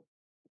know,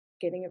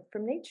 getting it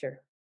from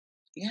nature.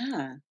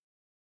 yeah.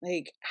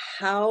 Like,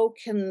 how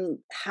can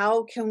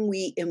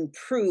we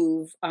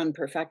improve on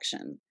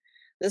perfection?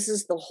 This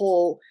is the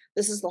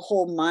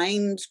whole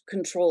mind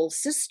control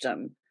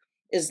system,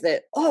 is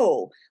that,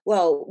 oh,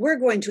 well, we're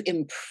going to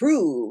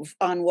improve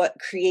on what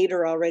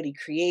creator already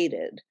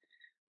created.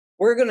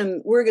 We're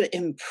going to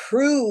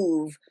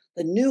improve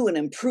the new and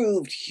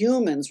improved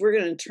humans. We're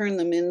going to turn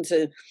them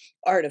into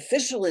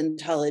artificial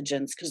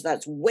intelligence because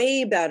that's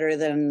way better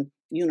than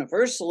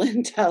universal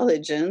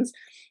intelligence.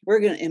 We're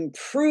going to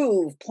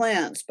improve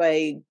plants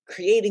by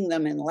creating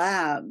them in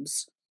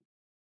labs.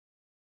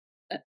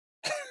 Uh,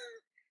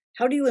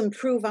 How do you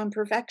improve on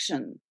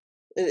perfection?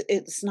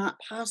 It's not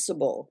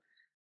possible.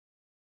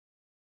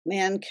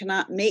 man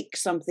cannot make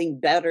something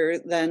better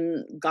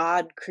than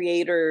God,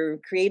 creator,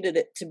 created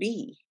it to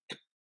be.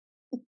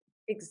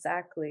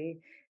 Exactly.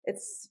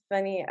 It's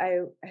funny. I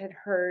had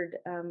heard.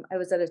 I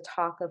was at a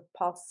talk of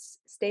Paul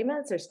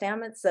Stamets,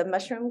 the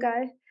mushroom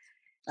guy,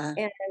 Uh,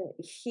 and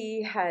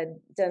he had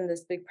done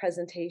this big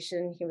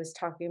presentation. He was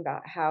talking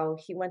about how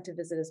he went to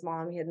visit his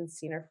mom. He hadn't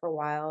seen her for a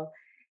while,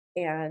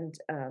 and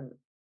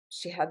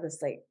she had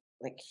this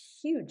like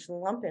huge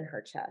lump in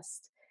her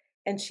chest,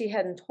 and she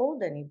hadn't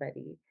told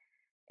anybody.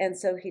 And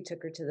so he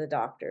took her to the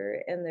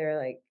doctor, and they're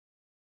like,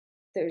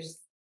 there's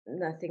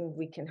nothing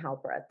we can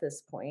help her at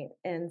this point.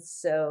 And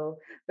so,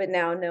 but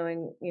now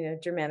knowing,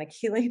 Germanic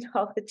healing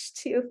knowledge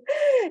too,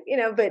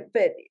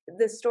 but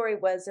the story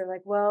was they're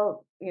like,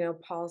 well,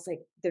 Paul's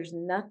like, there's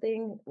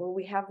nothing, well,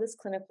 we have this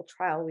clinical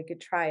trial, we could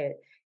try it.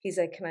 He's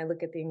like, can I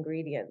look at the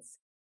ingredients?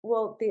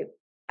 Well, the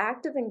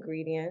active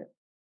ingredient,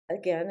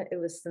 again, it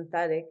was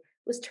synthetic,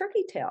 was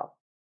turkey tail,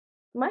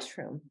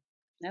 mushroom.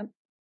 yep.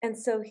 And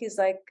so he's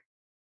like,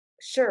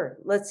 sure,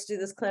 let's do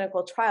this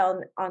clinical trial.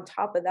 And on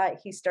top of that,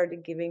 he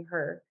started giving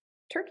her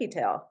turkey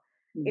tail.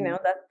 Mhm.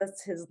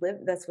 That's his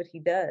that's what he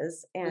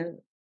does, Mm, and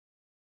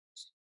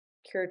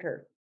cured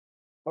her.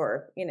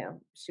 Or,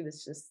 she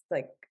was just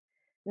like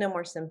no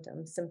more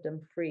symptoms,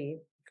 symptom free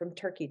from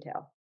turkey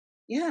tail.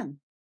 yeah.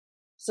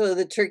 So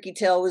the turkey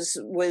tail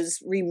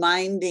was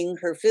reminding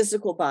her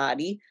physical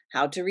body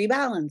how to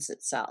rebalance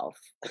itself,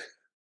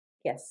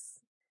 Yes.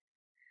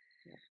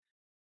 Yeah.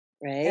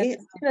 And right?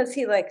 as soon as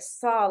he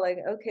saw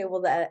okay,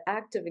 well, the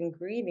active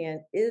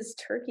ingredient is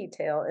turkey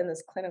tail in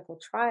this clinical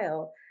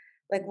trial,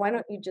 why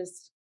don't you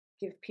just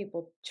give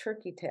people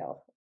turkey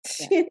tail?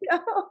 You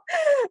know?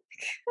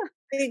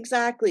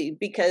 Exactly,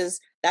 because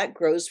that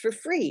grows for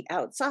free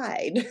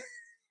outside,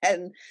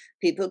 and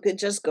people could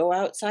just go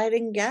outside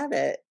and get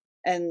it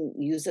and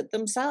use it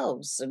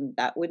themselves, and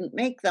that wouldn't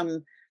make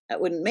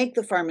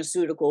the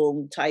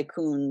pharmaceutical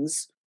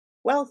tycoons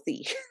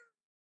wealthy.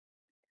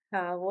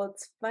 Well,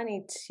 it's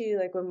funny too,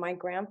 like when my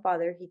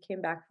grandfather, he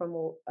came back from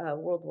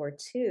World War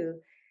II,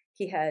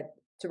 he had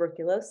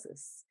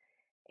tuberculosis.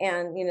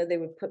 And, they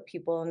would put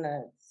people in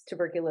the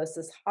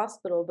tuberculosis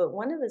hospital. But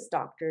one of his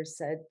doctors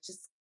said,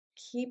 just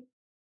keep,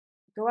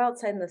 go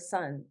outside in the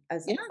sun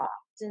as Yeah.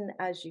 often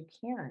as you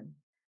can.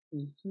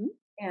 Mhm.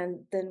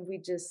 And then we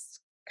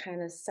just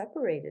kind of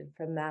separated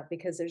from that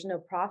because there's no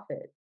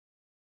profit.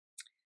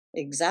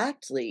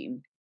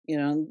 Exactly.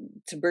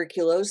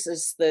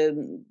 Tuberculosis,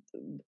 the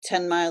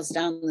 10 miles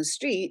down the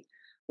street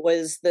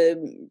was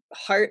the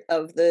heart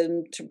of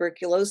the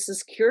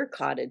tuberculosis cure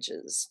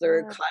cottages. There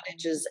are Wow.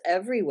 cottages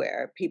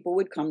everywhere. People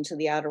would come to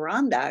the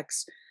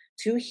Adirondacks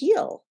to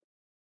heal.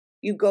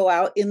 You go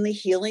out in the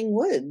healing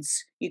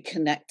woods. You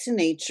connect to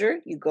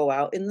nature. You go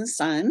out in the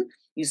sun.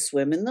 You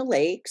swim in the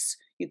lakes.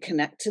 You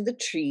connect to the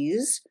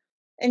trees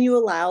and you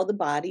allow the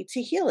body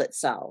to heal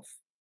itself.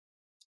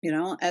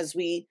 As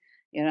we,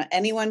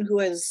 anyone who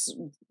has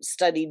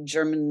studied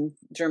German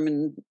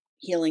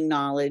healing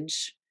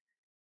knowledge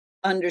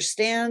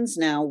understands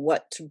now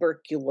what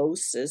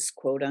tuberculosis,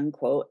 quote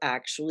unquote,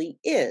 actually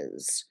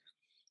is.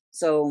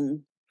 So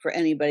for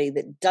anybody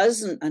that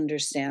doesn't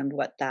understand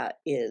what that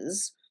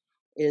is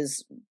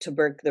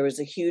there was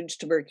a huge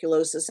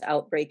tuberculosis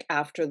outbreak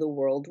after the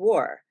World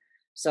War.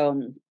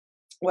 So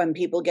when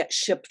people get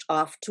shipped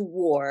off to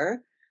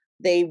war,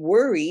 they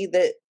worry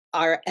that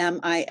am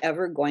I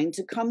ever going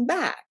to come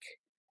back?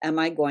 Am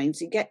I going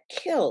to get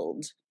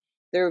killed?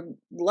 Their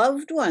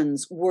loved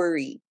ones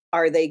worry,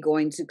 are they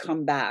going to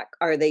come back?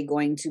 Are they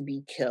going to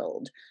be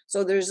killed?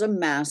 So there's a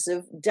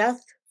massive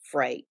death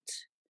fright.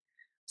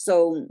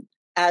 So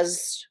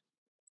as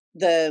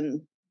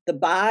the the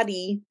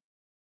body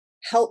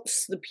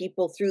helps the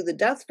people through the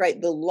death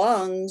fright, the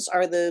lungs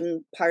are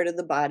the part of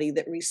the body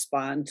that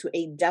respond to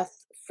a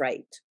death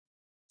fright.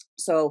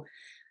 So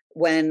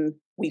when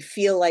we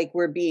feel like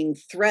we're being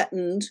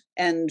threatened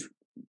and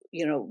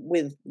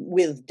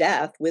with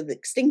death, with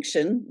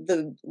extinction,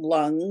 the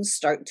lungs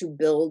start to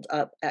build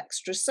up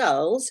extra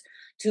cells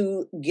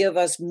to give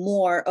us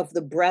more of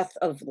the breath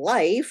of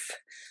life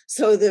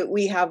so that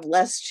we have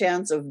less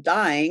chance of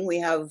dying. We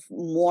have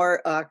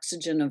more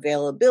oxygen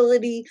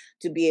availability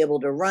to be able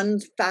to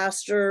run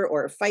faster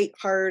or fight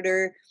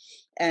harder.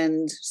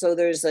 And so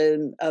there's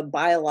a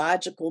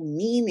biological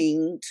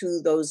meaning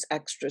to those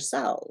extra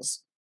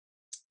cells.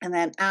 And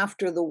then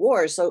after the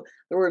war, so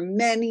there were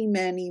many,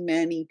 many,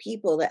 many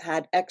people that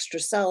had extra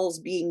cells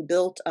being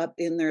built up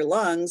in their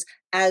lungs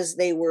as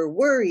they were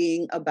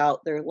worrying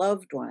about their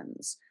loved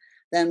ones.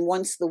 Then,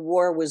 once the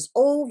war was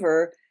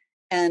over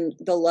and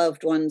the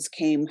loved ones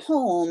came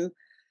home,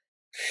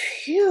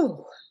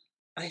 phew,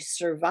 I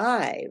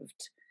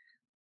survived.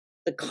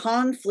 The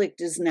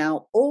conflict is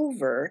now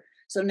over.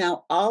 So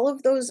now all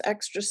of those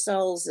extra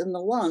cells in the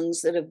lungs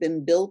that have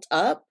been built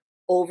up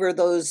over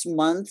those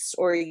months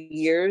or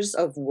years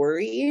of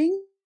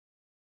worrying,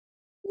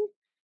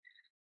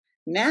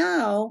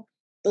 now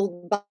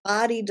the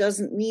body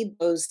doesn't need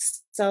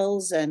those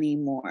cells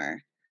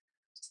anymore.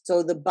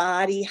 So the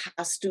body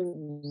has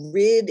to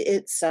rid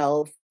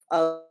itself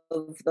of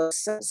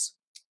those cells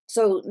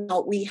So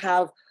now we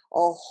have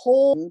a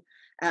whole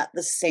at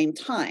the same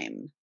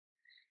time.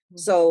 Mhm.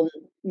 So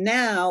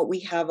now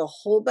we have a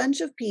whole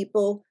bunch of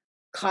people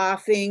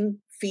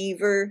coughing,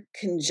 fever,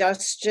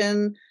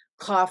 congestion,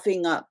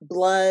 coughing up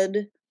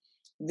blood.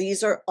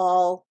 These are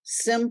all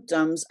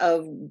symptoms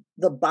of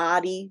the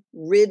body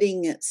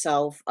ridding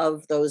itself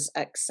of those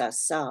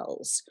excess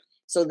cells.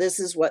 So, this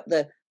is what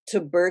the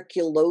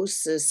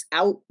tuberculosis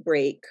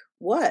outbreak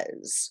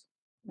was.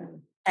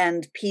 Mm.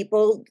 And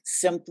people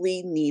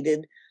simply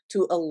needed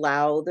to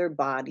allow their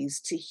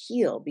bodies to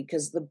heal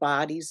because the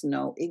bodies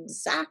know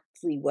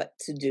exactly what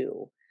to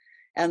do.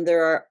 And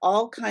there are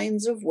all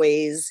kinds of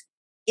ways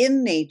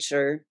in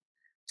nature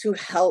to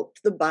help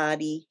the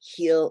body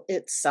heal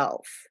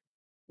itself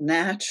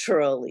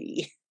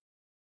naturally.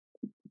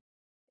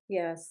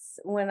 Yes,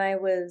 when I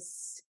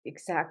was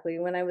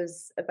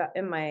about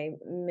in my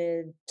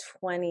mid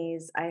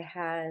 20s, I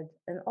had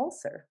an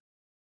ulcer,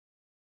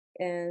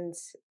 and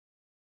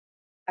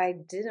I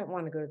didn't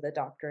want to go to the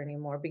doctor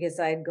anymore because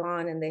I had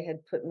gone and they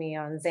had put me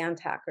on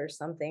Zantac or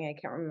something. I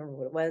can't remember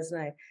what it was,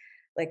 and I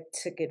like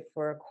took it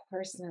for a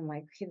course, and I'm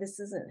like, okay, this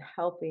isn't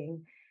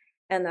helping.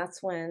 And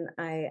that's when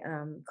I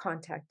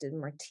contacted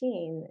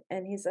Martine,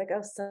 and he's like,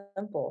 oh,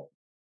 simple.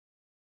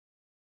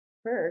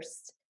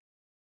 First,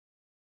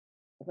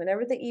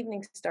 whenever the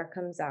evening star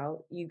comes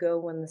out, you go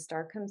when the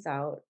star comes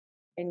out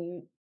and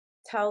you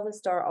tell the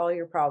star all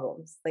your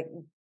problems. Like,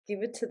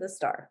 give it to the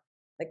star,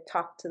 like,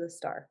 talk to the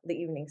star, the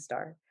evening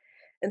star.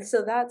 And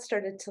so that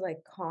started to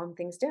like calm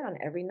things down.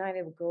 Every night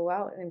I would go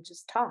out and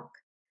just talk,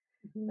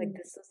 like, Mhm.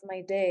 this is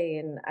my day.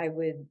 And I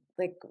would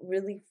like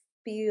really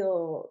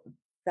feel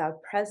the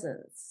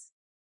presence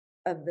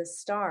of the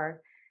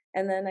star.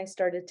 And then I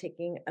started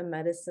taking a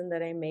medicine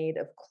that I made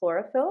of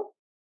chlorophyll,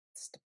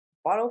 just a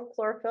bottle of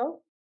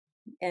chlorophyll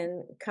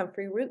and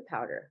comfrey root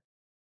powder,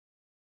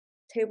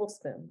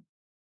 tablespoon.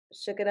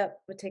 Shook it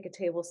up, would take a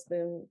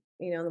tablespoon,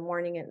 in the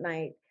morning, at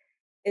night.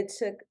 It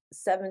took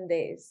 7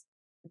 days.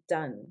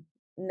 Done.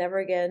 Never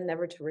again,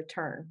 never to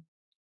return.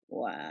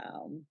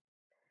 Wow.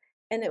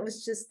 And it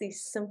was just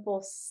these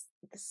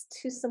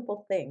two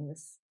simple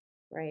things,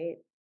 right?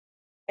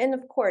 And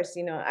of course,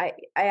 I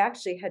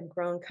actually had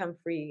grown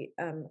comfrey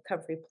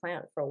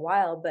plant for a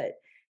while,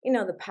 but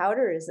the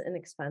powder is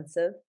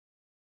inexpensive.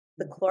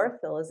 The Mhm.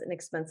 chlorophyll is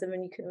inexpensive,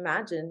 and you can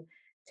imagine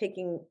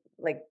taking,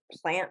 like,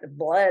 plant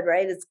blood,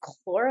 right? It's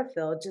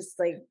chlorophyll, just,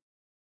 like,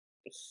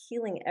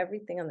 healing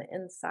everything on the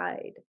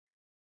inside.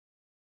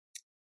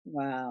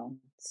 Wow.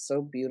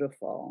 So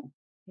beautiful.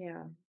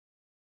 Yeah.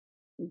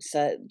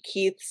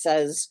 Keith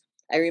says,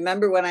 I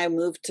remember when I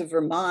moved to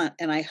Vermont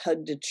and I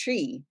hugged a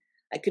tree.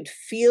 I could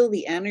feel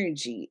the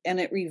energy and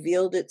it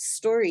revealed its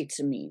story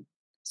to me.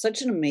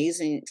 Such an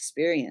amazing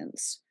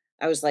experience.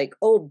 I was like,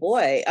 oh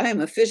boy, I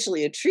am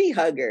officially a tree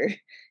hugger.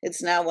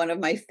 It's now one of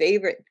my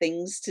favorite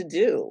things to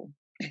do.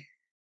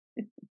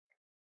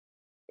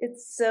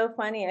 It's so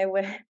funny, I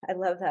went I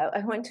love that.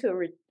 I went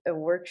to a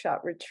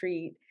workshop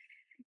retreat,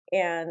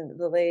 and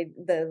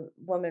the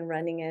woman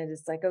running it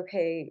is like,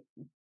 "Okay,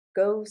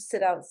 go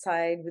sit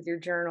outside with your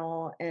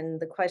journal, and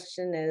the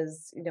question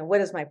is,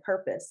 what is my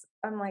purpose?"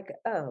 I'm like,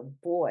 oh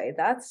boy,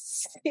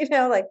 that's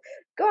like,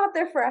 go out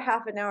there for a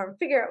half an hour and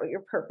figure out what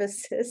your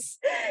purpose is.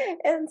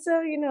 And so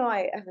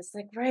I was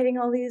like writing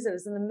all these. It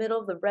was in the middle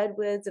of the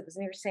redwoods, it was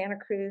near Santa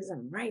Cruz.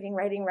 I'm writing,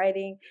 writing,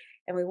 writing.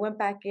 And we went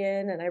back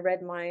in and I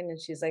read mine, and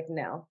she's like,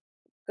 no,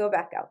 go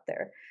back out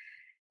there.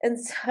 And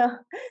so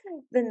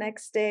the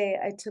next day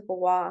I took a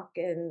walk,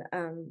 and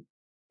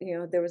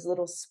there was a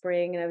little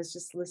spring, and I was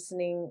just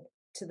listening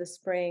to the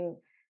spring.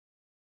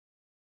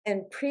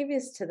 And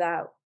previous to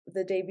that,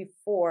 the day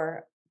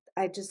before,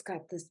 I just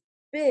got this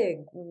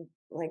big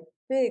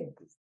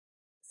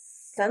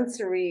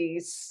sensory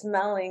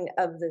smelling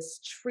of this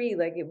tree.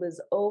 Like, it was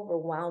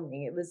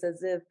overwhelming. It was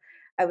as if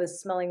I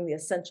was smelling the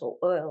essential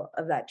oil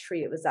of that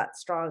tree. It was that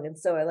strong. And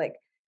so I like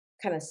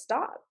kind of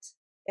stopped,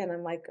 and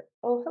I'm like,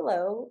 oh,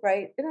 hello.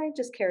 Right. And I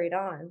just carried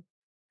on.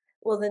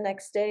 Well, the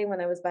next day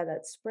when I was by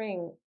that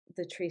spring,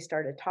 the tree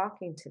started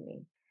talking to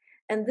me.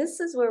 And this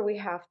is where we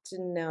have to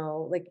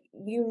know, like,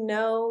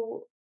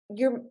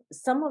 you're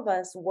some of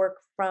us work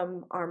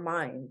from our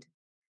mind,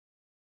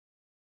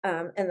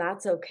 and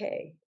that's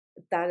okay.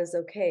 That is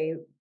okay.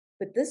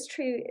 But this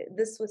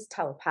was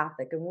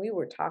telepathic, and we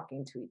were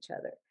talking to each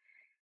other.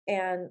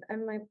 And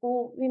I'm like,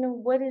 well,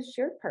 what is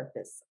your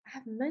purpose? I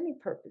have many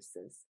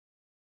purposes.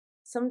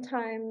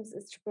 Sometimes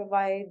it's to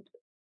provide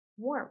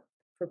warmth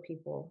for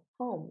people,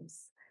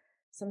 homes.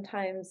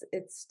 Sometimes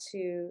it's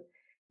to,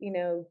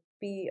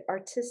 be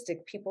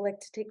artistic. People like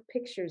to take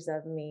pictures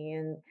of me,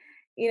 and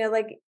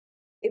like,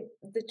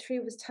 the tree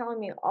was telling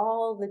me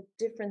all the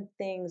different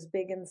things,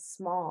 big and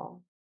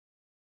small,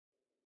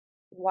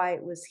 why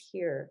it was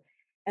here.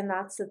 And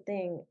that's the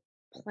thing.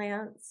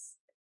 Plants,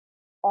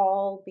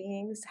 all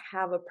beings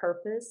have a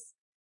purpose,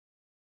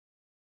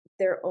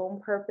 their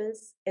own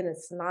purpose, and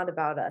it's not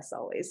about us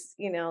always.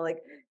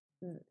 Like,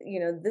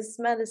 this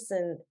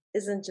medicine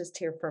isn't just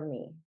here for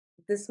me.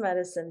 This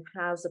medicine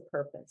has a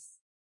purpose,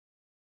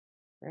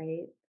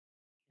 right?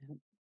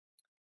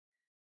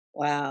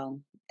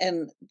 Wow.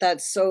 And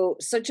that's so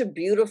such a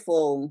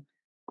beautiful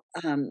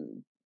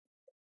um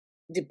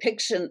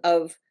depiction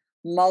of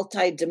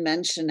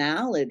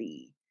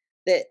multidimensionality,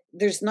 that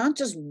there's not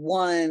just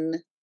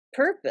one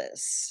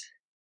purpose.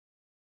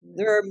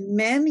 There Mm. are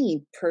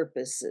many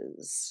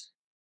purposes.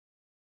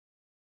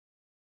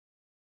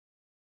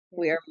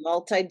 We Yeah. are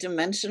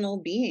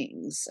multidimensional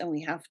beings, and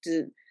we have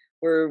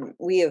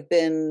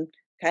been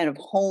kind of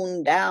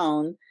honed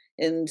down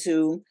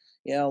into,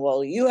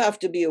 well, you have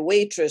to be a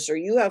waitress, or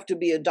you have to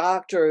be a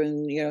doctor,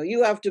 and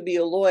you have to be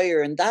a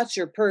lawyer, and that's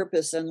your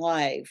purpose in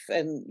life,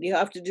 and you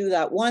have to do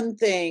that one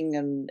thing,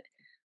 and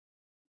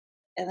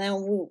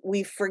then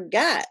we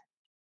forget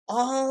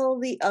all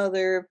the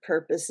other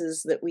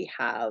purposes that we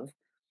have,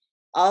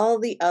 all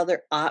the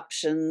other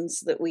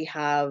options that we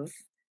have,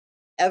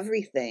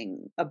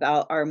 everything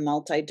about our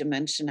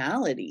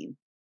multidimensionality,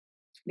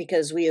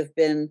 because we have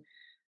been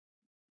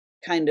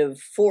kind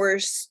of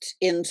forced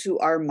into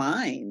our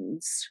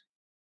minds,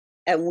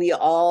 and we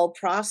all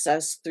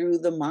process through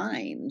the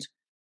mind,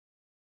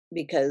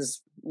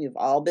 because we've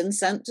all been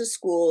sent to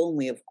school and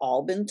we have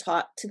all been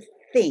taught to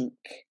think,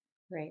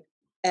 Right.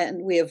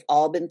 and we have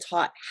all been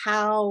taught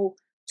how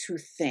to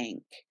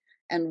think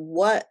and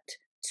what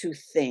to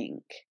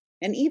think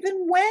and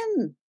even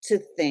when to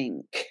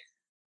think.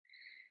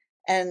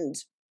 And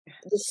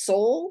the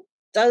soul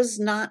does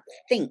not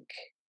think.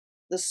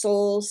 The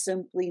soul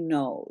simply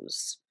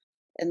knows.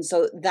 And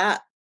so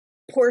that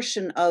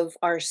portion of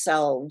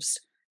ourselves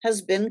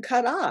has been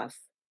cut off.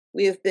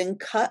 We have been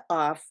cut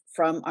off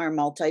from our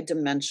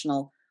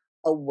multidimensional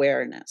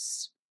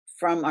awareness,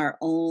 from our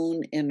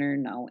own inner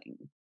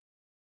knowing.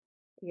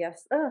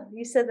 Yes. Oh,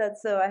 you said that,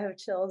 so I have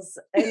chills.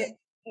 And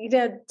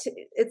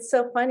it's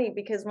so funny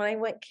because when I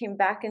went came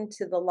back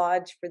into the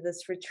lodge for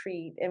this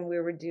retreat and we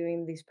were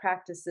doing these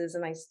practices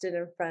and I stood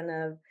in front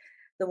of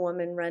the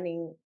woman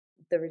running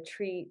the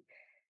retreat,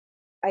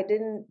 I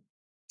didn't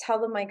tell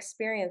them my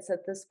experience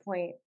at this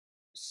point.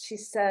 She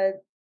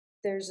said,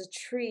 "There's a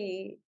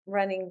tree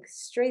running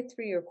straight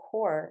through your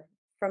core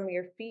from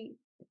your feet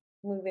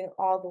moving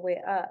all the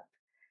way up."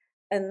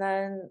 And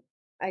then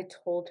I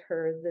told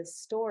her this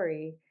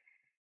story,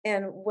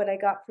 and what I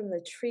got from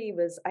the tree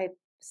was I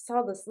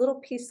saw this little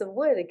piece of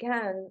wood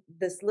again,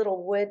 this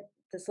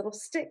little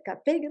stick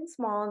got big and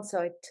small. And so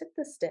I took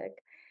the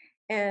stick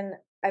and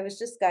I was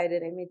just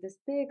guided. I made this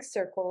big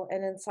circle,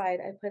 and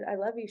inside I put, "I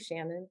love you,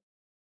 Shannon."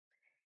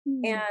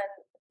 And Mm.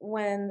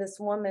 when this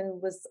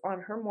woman was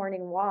on her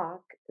morning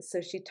walk,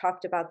 so she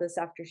talked about this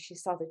after she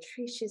saw the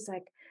tree, she's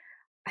like,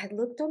 "I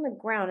looked on the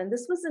ground," and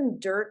this was in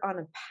dirt on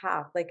a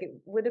path, like it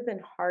would have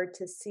been hard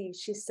to see.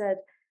 She said,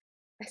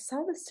 "I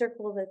saw the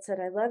circle that said,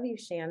 'I love you,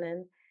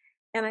 Shannon.'"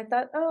 And I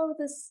thought, "Oh,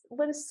 this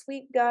what a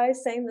sweet guy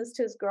saying this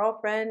to his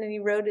girlfriend, and he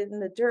wrote it in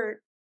the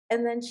dirt."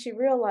 And then she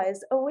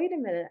realized, "Oh, wait a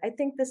minute. I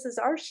think this is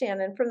our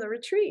Shannon from the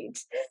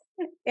retreat."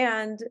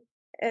 And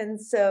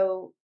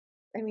so,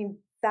 I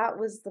mean, that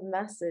was the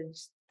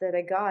message that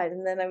I got.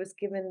 And then I was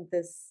given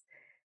this,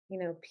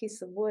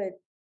 piece of wood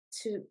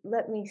to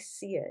let me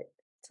see it,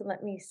 to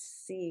let me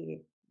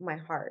see my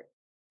heart.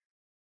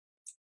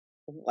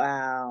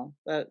 Wow,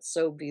 that's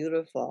so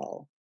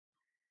beautiful.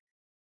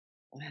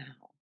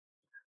 Wow.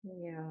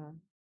 Yeah.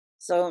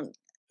 So,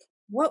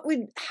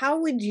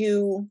 how would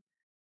you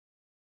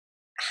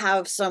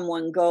have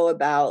someone go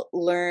about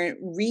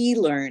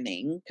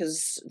relearning,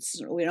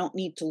 because we don't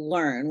need to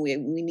learn, we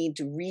need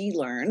to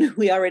relearn.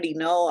 We already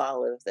know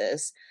all of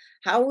this.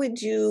 How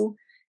would you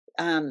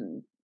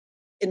um,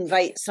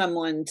 invite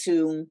someone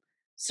to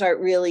start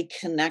really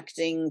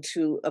connecting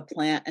to a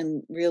plant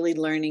and really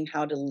learning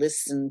how to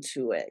listen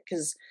to it?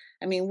 Because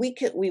I mean, we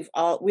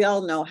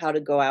all know how to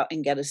go out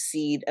and get a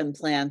seed and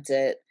plant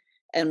it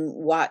and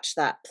watch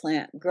that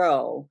plant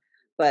grow,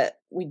 but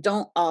we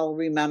don't all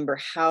remember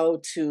how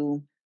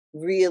to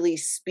really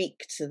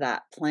speak to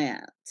that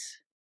plant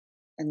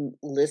and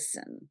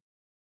listen.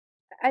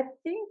 I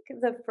think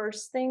the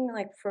first thing,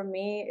 like for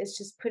me, is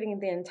just putting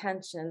the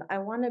intention. I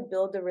want to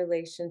build a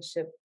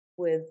relationship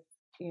with,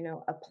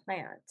 a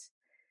plant.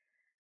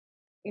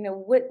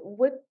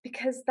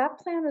 Because that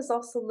plant is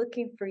also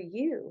looking for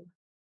you.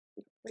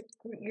 Like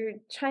you're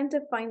trying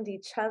to find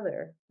each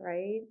other,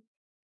 right?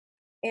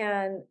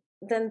 And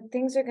then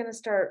things are going to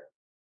start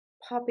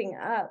popping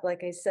up.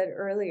 Like I said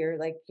earlier,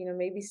 like,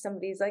 maybe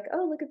somebody's like,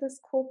 "Oh, look at this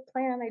cool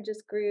plant I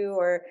just grew,"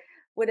 or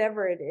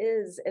whatever it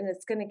is. And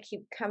it's going to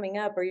keep coming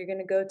up. Or you're going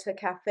to go to a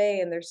cafe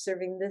and they're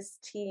serving this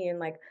tea, and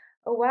like,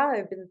 "Oh, wow,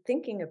 I've been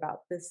thinking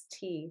about this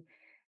tea."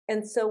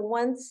 And so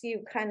once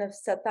you kind of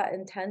set that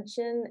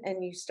intention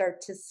and you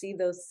start to see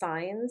those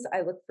signs,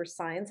 I look for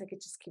signs, like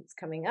it just keeps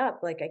coming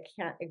up, like I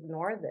can't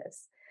ignore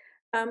this.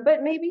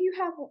 But maybe you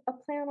have a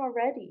plan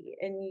already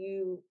and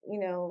you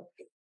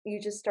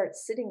just start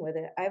sitting with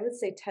it. I would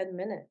say 10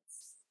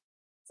 minutes.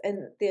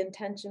 And the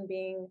intention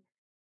being,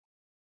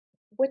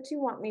 what do you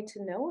want me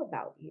to know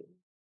about you?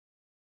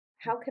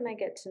 How can I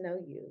get to know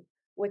you?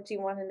 What do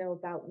you want to know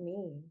about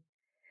me?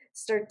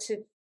 Start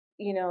to,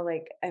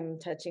 like I'm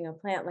touching a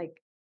plant,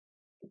 like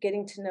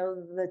getting to know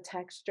the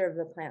texture of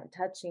the plant,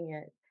 touching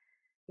it,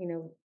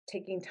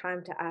 taking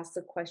time to ask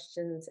the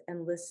questions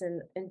and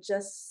listen and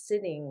just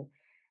sitting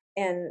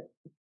and,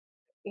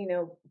 you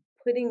know,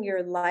 putting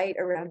your light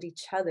around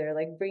each other,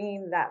 like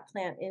bringing that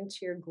plant into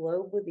your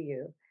globe with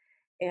you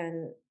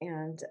and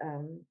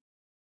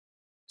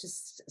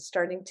just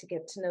starting to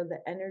get to know the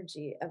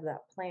energy of that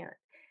plant.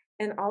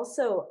 And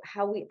also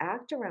how we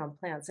act around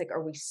plants. Like,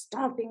 are we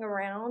stomping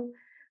around?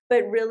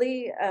 But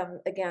really,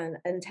 again,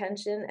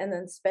 intention and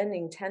then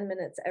spending 10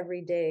 minutes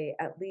every day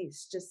at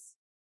least just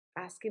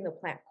asking the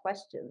plant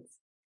questions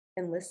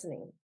and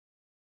listening.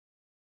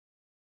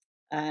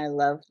 I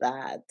love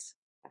that.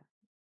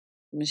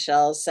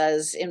 Michelle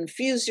says,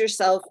 infuse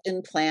yourself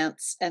in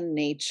plants and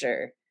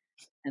nature.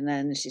 And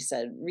then she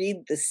said,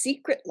 read The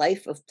Secret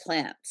Life of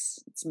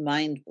Plants. It's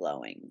mind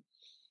blowing.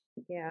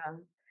 Yeah.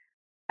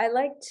 I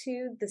like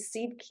too, The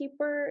Seed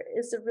Keeper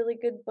is a really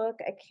good book.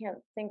 I can't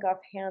think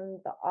offhand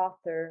the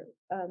author.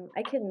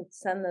 I can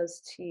send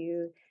those to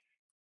you.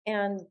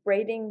 And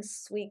Braiding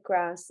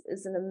Sweetgrass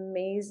is an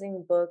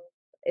amazing book.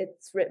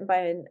 It's written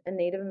by a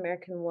Native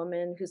American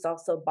woman who's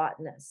also a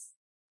botanist.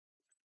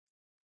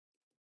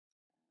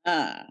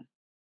 Ah,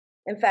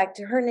 In fact,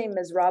 her name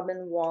is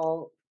Robin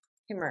Wall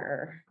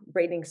Kimmerer,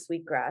 Braiding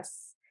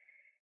Sweetgrass.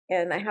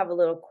 And I have a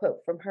little quote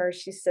from her.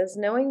 She says,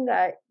 knowing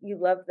that you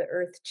love the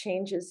earth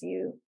changes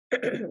you.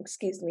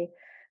 Excuse me.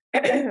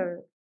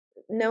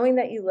 Knowing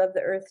that you love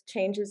the earth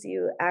changes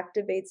you,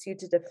 activates you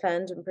to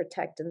defend and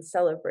protect and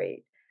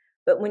celebrate.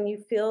 But when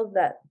you feel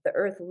that the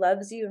earth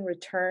loves you in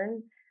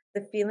return,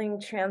 the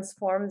feeling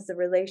transforms the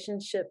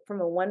relationship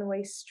from a one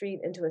way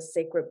street into a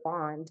sacred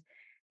bond.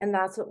 And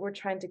that's what we're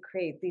trying to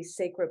create, these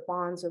sacred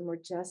bonds when we're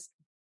just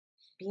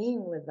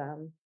being with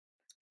them,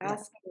 yeah.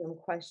 asking them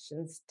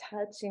questions,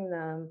 touching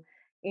them,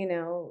 you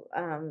know,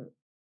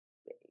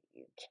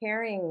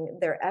 carrying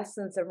their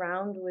essence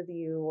around with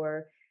you,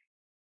 or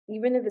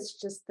even if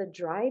it's just the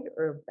dried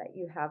herb that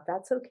you have,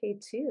 that's okay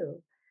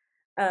too.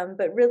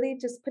 But really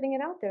just putting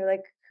it out there,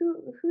 like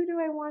who do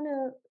I want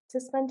to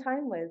spend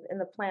time with in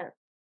the plant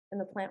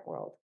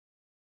world?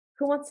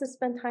 Who wants to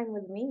spend time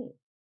with me?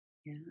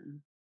 Yeah.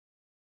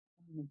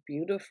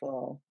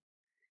 Beautiful.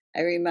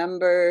 I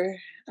remember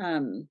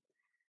um,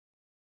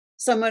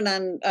 someone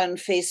on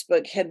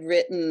Facebook had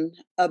written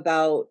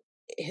about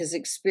his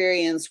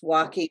experience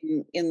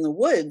walking in the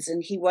woods,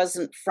 and he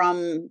wasn't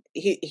from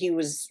he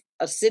was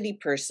a city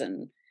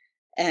person,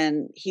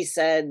 and he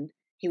said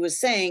he was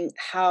saying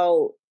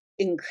how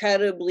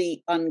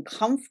incredibly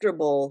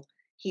uncomfortable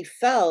he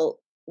felt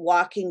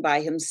walking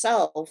by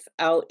himself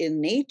out in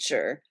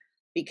nature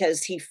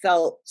because he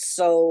felt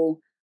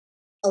so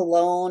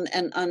alone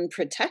and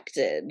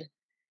unprotected.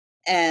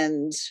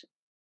 And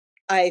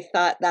I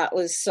thought that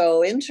was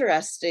so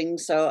interesting.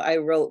 So I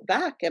wrote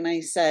back and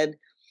I said,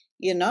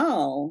 you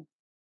know,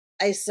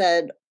 I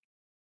said,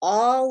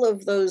 all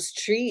of those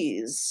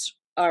trees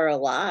are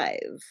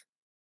alive,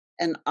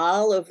 and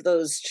all of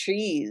those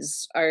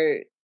trees are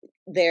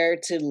there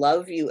to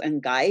love you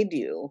and guide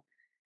you.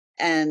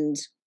 And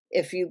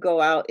if you go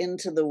out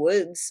into the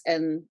woods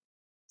and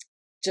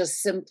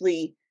just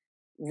simply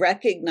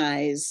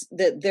recognize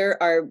that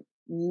there are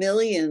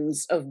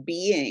millions of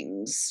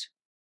beings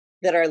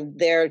that are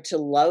there to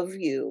love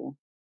you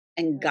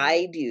and Yeah,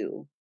 guide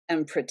you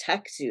and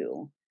protect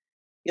you,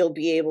 you'll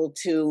be able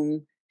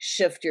to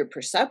shift your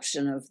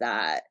perception of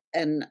that.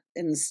 And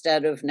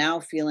instead of now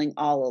feeling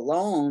all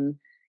alone,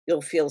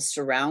 you'll feel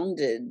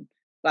surrounded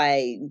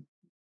by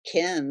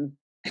kin.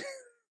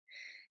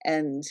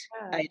 And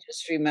yeah. I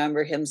just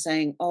remember him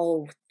saying,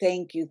 oh,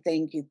 thank you,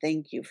 thank you,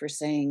 thank you for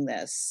saying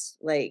this.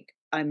 Like,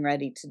 I'm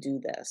ready to do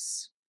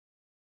this.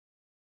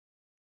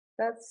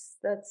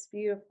 That's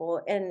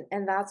beautiful.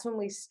 And that's when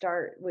we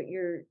start what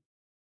you're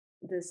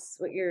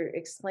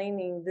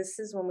explaining. This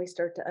is when we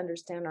start to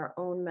understand our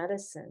own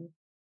medicine.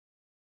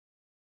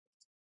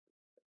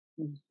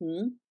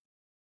 Hmm.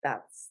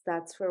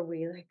 That's where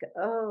we like,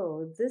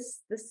 oh,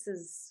 this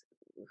is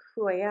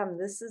who I am.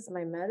 This is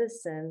my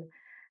medicine.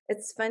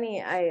 It's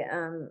funny, I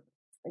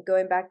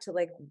going back to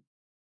like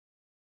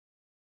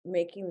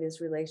making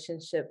this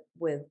relationship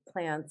with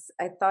plants,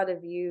 I thought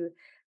of you.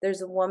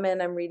 There's a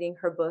woman, I'm reading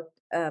her book,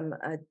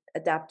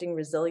 Adapting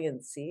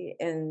Resiliency,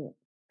 and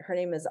her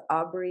name is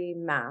Aubrey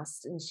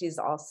Mast, and she's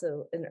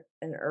also an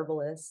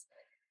herbalist.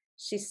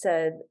 She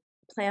said,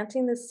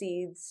 planting the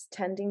seeds,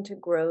 tending to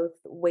growth,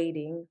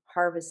 waiting,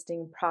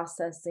 harvesting,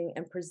 processing,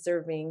 and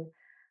preserving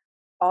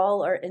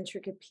all are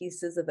intricate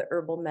pieces of the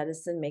herbal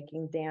medicine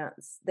making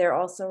dance. They're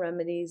also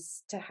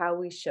remedies to how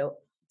we show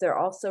they're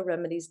also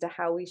remedies to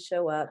how we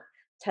show up,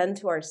 tend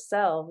to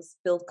ourselves,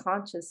 build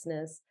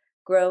consciousness,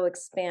 grow,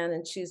 expand,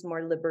 and choose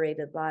more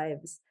liberated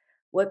lives.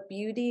 What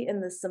beauty in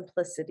the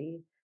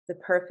simplicity, the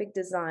perfect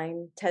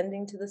design,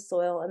 tending to the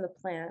soil and the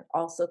plant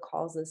also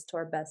calls us to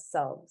our best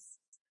selves.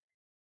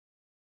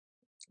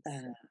 So,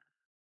 Uh,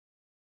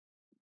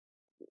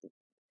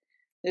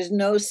 there's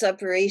no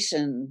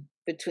separation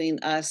between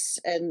us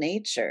and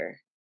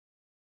nature,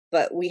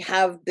 but we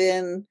have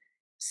been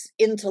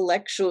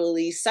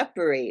intellectually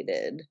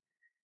separated.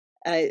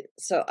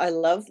 So I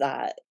love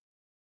that.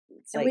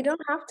 It's And we like,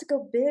 don't have to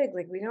go big,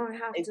 like, we don't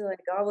have it, to, like,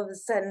 all of a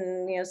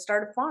sudden,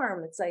 start a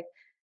farm. It's like,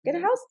 get a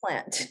yeah, house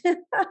plant.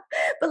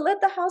 But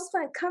let the house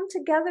plant come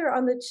together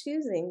on the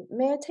choosing,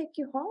 "May I take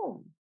you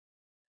home?"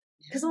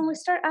 Because when yeah. we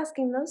start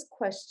asking those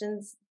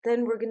questions,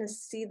 then we're gonna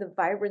see the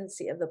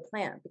vibrancy of the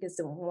plant because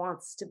it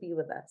wants to be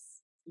with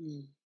us.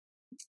 Mm,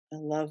 I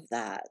love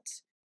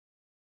that.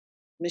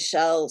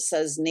 Michelle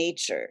says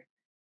nature.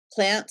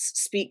 Plants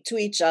speak to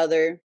each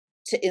other,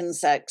 to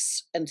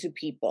insects, and to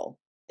people.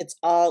 It's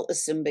all a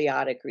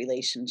symbiotic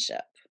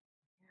relationship.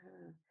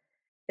 Yeah.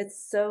 It's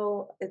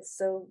so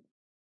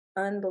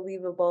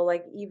unbelievable,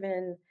 like,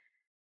 even,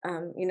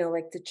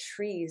 like, the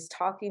trees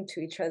talking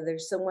to each other.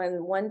 So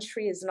when one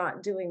tree is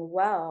not doing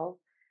well,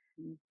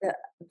 Mm, the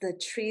the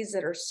trees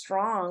that are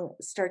strong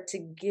start to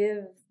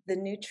give the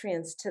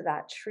nutrients to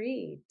that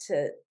tree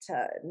to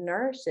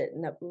nourish it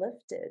and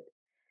uplift it.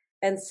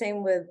 And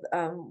same with,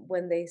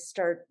 when they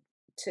start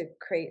to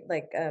create,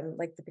 like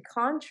the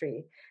pecan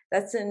tree,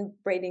 that's in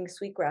braiding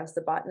sweetgrass.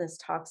 The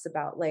botanist talks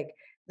about, like,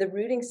 the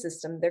rooting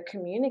system, they're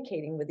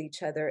communicating with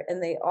each other,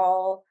 and they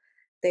all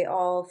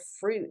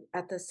fruit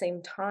at the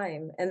same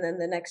time, and then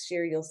the next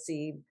year you'll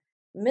see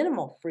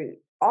minimal fruit.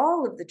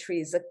 All of the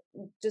trees,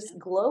 just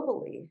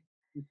globally,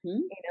 mhm.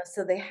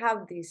 so they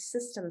have these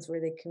systems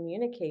where they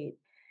communicate.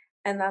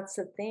 And that's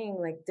the thing,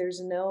 like,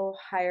 there's no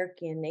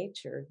hierarchy in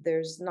nature.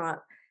 There's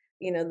not,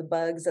 the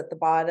bugs at the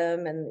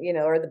bottom, and,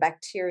 or the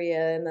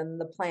bacteria, and then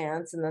the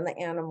plants, and then the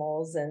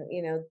animals, and,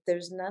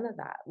 there's none of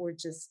that.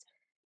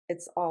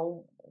 It's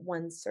all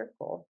one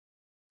circle.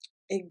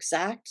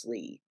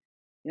 Exactly.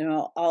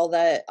 All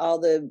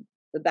the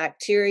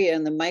bacteria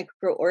and the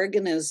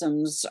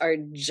microorganisms are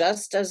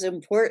just as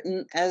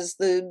important as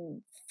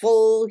the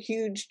full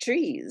huge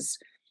trees.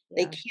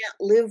 They Yeah. can't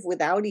live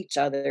without each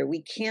other.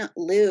 We can't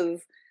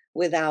live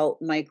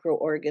without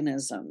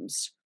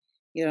microorganisms.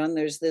 And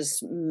there's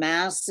this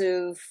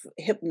massive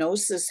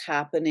hypnosis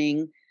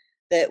happening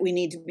that we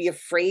need to be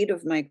afraid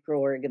of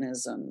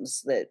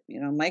microorganisms, that,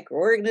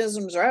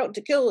 microorganisms are out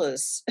to kill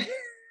us.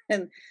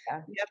 And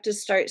Yeah. you have to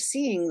start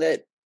seeing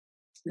that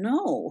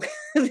no,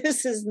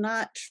 this is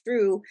not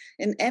true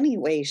in any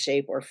way,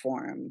 shape, or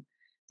form.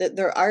 That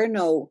there are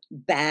no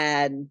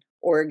bad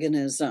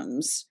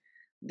organisms,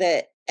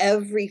 that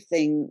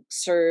everything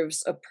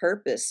serves a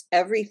purpose,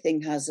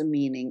 everything has a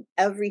meaning,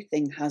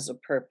 everything has a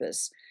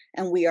purpose,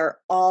 and we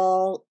are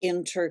all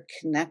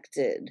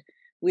interconnected.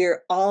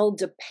 We're all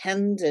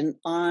dependent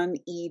on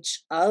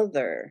each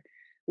other.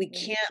 We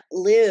Mm. can't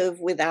live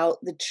without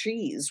the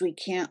trees. We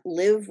can't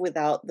live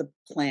without the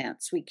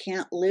plants. We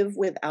can't live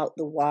without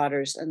the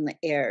waters and the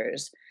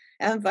airs,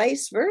 and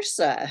vice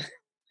versa.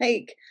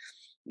 Like,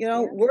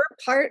 Yeah. we're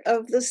part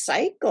of the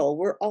cycle.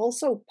 We're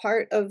also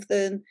part of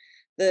the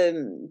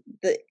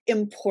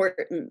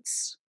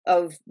importance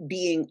of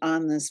being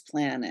on this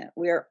planet.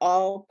 We are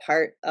all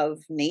part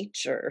of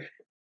nature.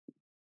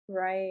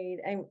 Right.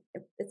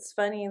 It's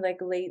funny,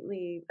 like,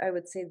 lately, I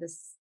would say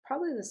this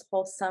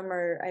whole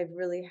summer, I've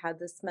really had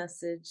this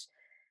message,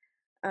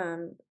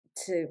 um,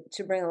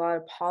 to bring a lot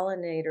of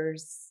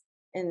pollinators,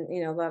 and,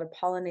 a lot of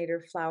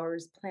pollinator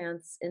flowers,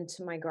 plants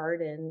into my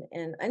garden.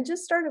 And I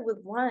just started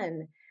with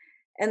one.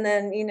 And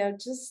then,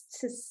 just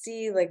to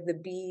see, like, the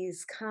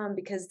bees come,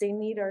 because they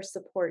need our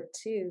support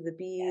too, the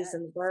bees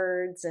and the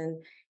birds,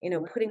 and,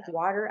 putting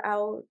water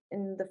out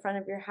in the front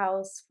of your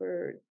house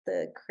for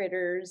the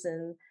critters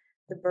and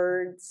the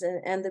birds,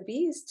 and the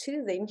bees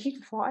too, they need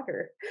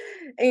water.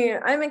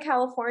 And I'm in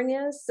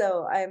California,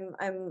 so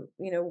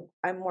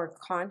I'm more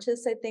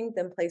conscious, I think,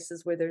 than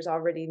places where there's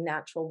already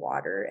natural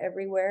water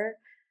everywhere.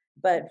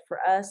 But for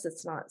us,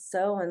 it's not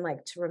so. And,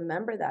 like, to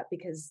remember that,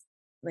 because,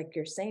 like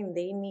you're saying,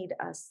 they need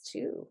us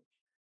too.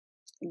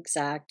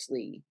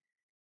 Exactly.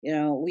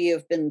 We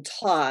have been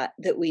taught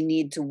that we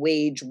need to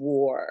wage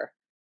war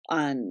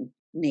on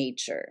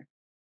nature,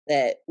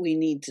 that we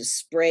need to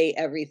spray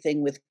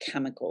everything with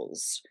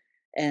chemicals,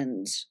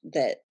 and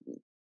that,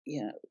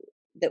 you know,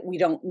 that we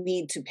don't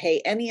need to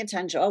pay any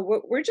attention.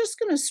 Oh, we're just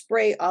going to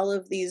spray all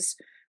of these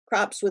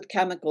crops with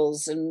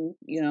chemicals, and,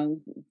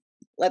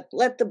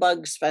 let the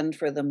bugs fend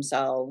for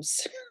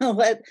themselves.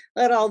 Let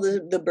all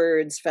the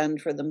birds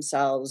fend for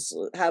themselves.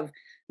 Have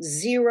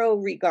zero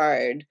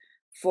regard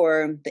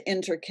for the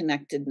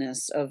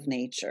interconnectedness of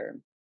nature.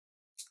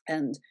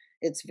 And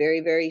it's very,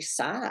 very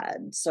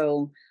sad.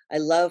 So I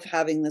love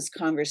having this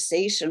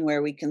conversation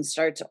where we can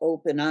start to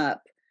open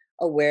up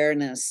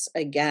awareness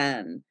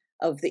again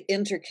of the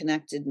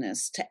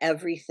interconnectedness to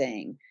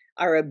everything,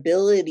 our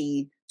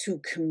ability to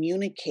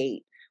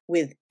communicate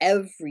with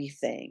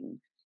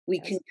everything. We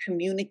can Yes.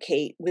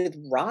 communicate with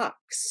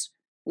rocks,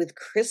 with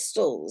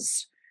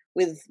crystals,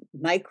 with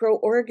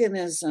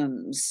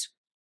microorganisms.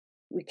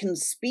 We can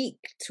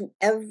speak to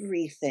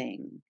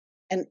everything,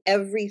 and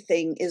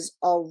everything is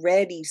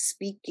already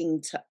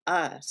speaking to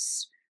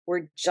us.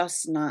 We're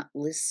just not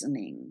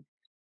listening.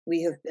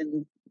 We have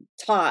been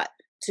taught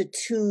to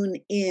tune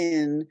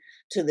in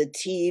to the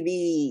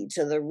TV,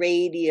 to the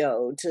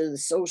radio, to the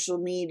social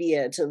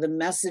media, to the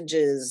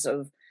messages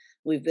of,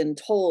 we've been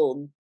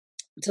told,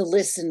 to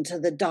listen to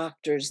the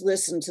doctors,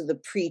 listen to the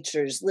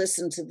preachers,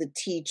 listen to the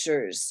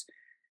teachers.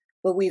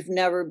 But we've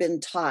never been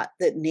taught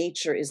that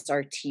nature is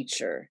our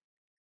teacher,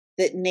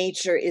 that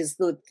nature is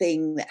the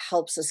thing that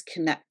helps us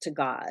connect to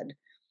God,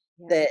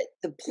 Yeah. that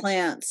the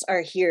plants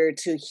are here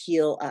to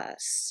heal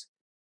us,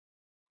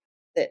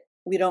 that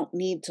we don't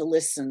need to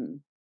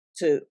listen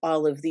to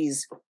all of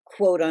these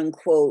quote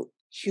unquote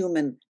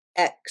human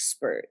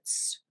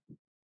experts,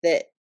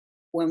 that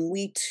when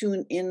we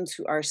tune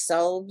into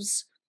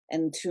ourselves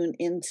and tune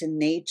into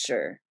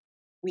nature,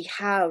 we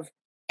have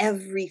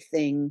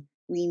everything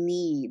we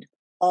need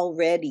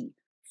already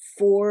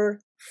for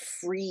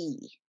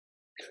free.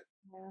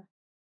 Yeah,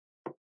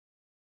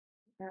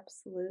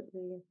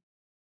 absolutely.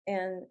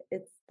 And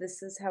it's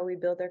this is how we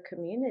build our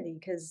community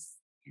because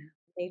Yeah,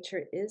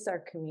 nature is our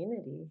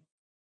community.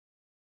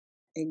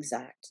 That's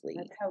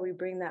exactly. how we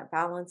bring that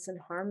balance and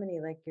harmony,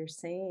 like you're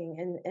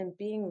saying, and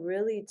being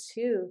really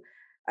too.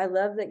 I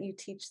love that you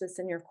teach this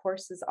in your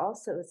courses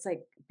also. It's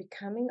like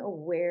becoming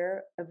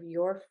aware of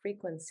your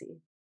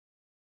frequency,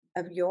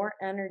 of your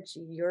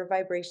energy, your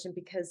vibration,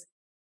 because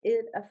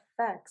it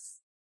affects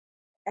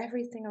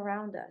everything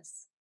around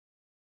us.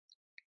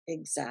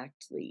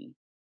 Exactly.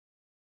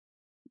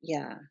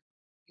 Yeah.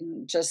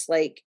 Just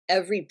like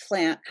every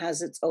plant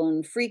has its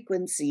own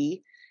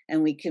frequency,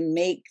 and we can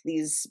make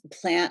these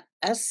plant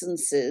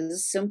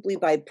essences simply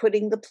by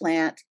putting the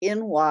plant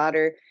in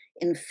water,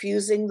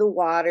 infusing the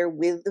water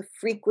with the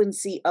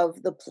frequency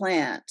of the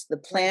plant. The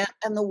Yeah. plant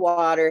and the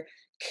water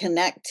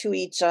connect to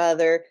each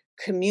other,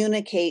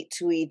 communicate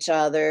to each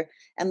other,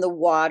 and the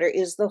water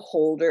is the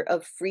holder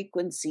of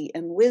frequency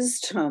and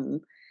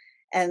wisdom.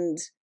 And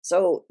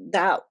so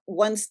that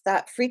once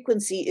that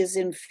frequency is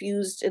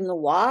infused in the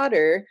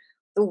water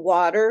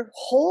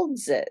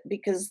holds it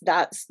because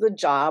that's the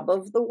job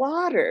of the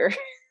water.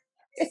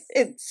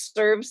 It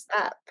serves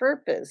that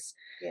purpose.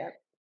 Yeah.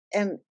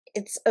 And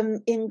it's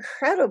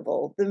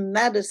incredible the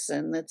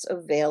medicine that's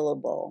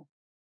available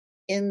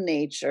in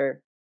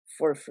nature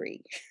for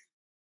free.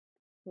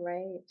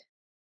 Right.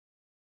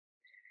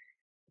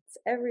 It's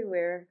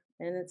everywhere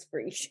and it's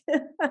free.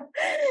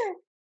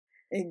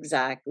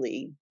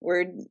 Exactly.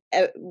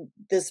 Uh,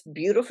 this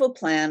beautiful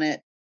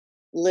planet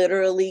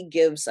literally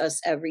gives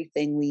us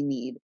everything we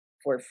need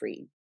for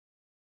free.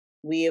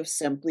 We have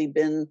simply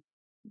been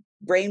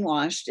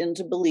brainwashed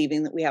into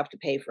believing that we have to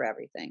pay for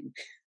everything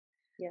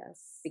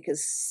Yes.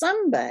 because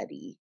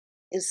somebody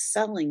is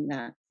selling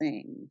that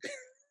thing.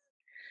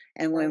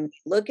 And when Right.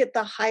 we look at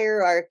the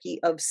hierarchy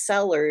of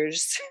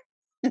sellers,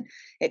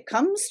 it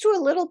comes to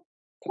a little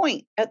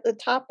point at the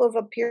top of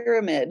a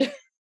pyramid.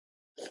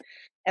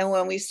 And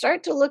when we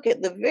start to look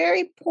at the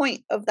very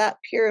point of that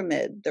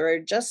pyramid, there are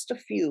just a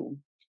few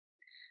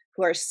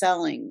who are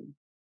selling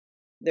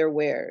their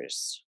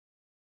wares.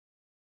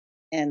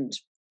 And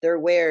their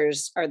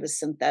wares are the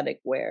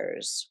synthetic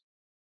wares,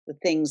 the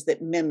things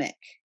that mimic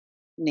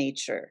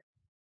nature.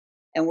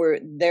 And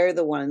they're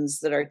the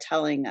ones that are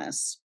telling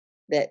us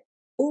that,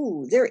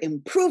 oh, they're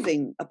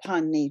improving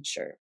upon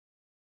nature.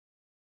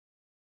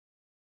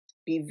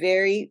 Be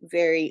very,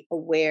 very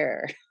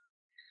aware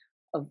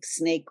of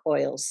snake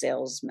oil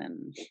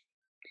salesmen. Yeah.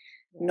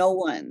 No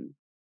one,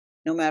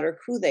 no matter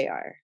who they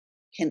are,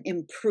 can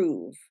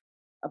improve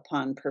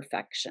upon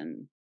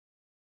perfection,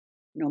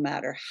 no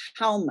matter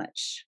how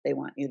much they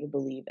want you to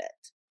believe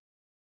it.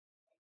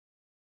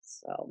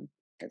 So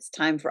it's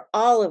time for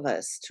all of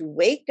us to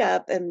wake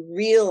up and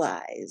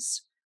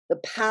realize the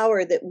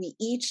power that we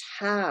each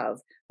have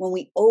when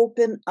we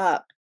open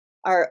up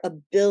our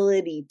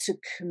ability to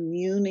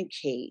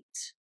communicate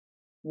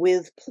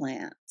with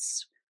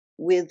plants,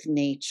 with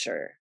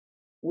nature,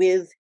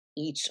 with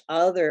each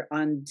other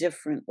on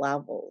different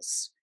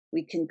levels.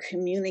 We can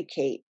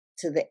communicate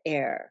to the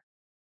air,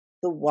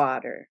 the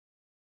water,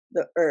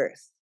 the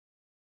earth,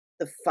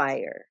 the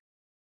fire,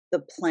 the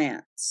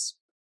plants,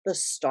 the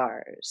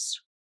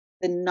stars,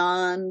 the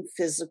non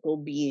physical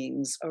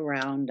beings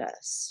around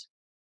us.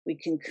 We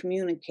can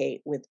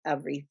communicate with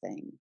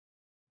everything.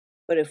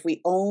 But if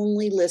we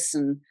only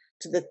listen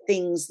to the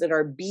things that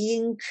are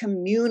being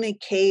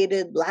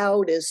communicated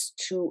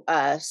loudest to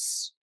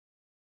us,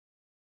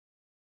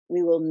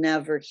 we will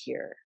never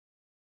hear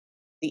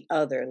the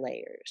other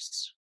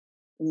layers.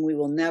 And we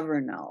will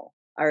never know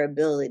our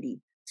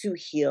ability to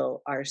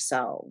heal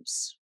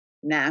ourselves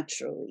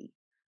naturally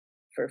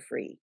for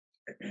free.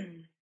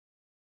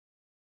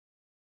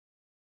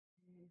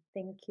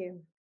 Thank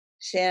you.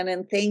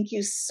 Shannon, thank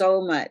you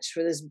so much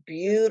for this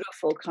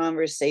beautiful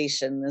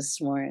conversation this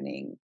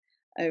morning.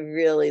 I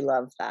really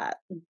love that.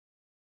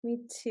 Me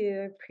too.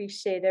 I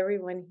appreciate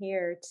everyone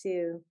here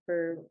too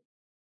for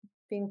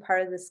being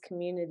part of this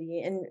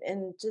community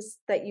and just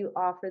that you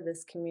offer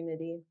this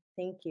community.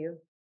 Thank you.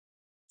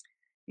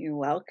 You're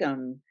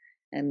welcome.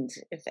 And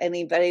if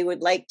anybody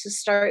would like to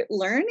start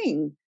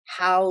learning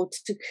how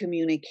to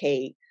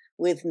communicate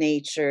with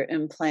nature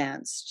and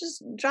plants,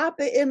 just drop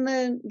it in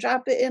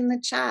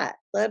the chat.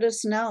 Let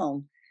us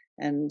know.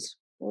 And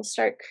we'll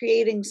start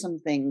creating some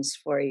things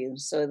for you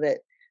so that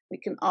we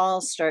can all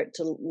start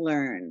to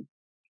learn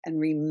and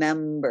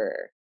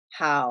remember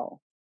how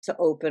to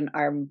open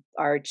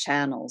our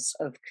channels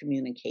of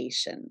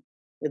communication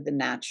with the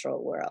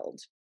natural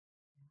world.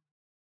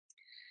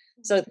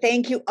 So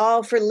thank you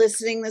all for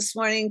listening this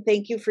morning.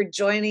 Thank you for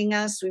joining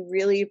us. We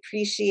really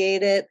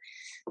appreciate it.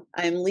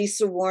 I'm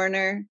Lisa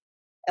Warner,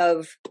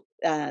 of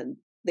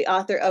the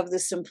author of The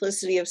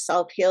Simplicity of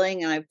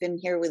Self-Healing, and I've been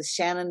here with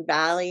Shannon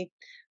Valle,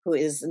 who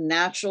is a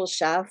natural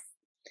chef.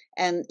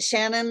 And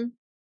Shannon,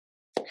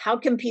 how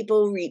can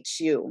people reach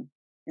you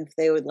if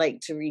they would like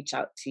to reach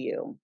out to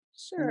you?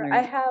 Sure.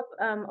 I have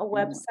a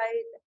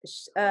website,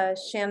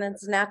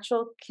 Shannon's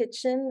Natural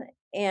Kitchen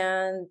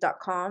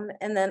 .com,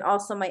 and then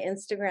also my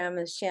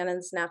Instagram is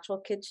Shannon's Natural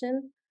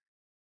Kitchen.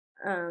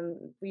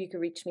 You can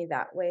reach me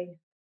that way.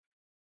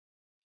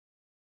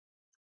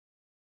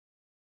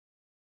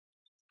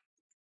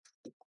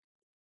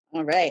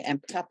 All right, I'm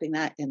popping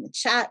that in the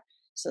chat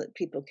so that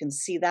people can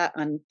see that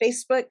on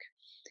Facebook.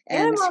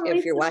 And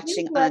if you're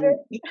watching on,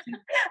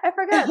 I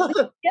forgot,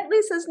 get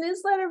Lisa's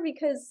newsletter,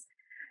 because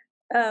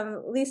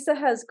Lisa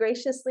has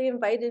graciously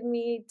invited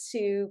me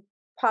to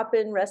pop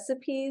in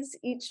recipes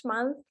each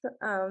month.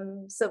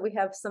 So we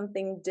have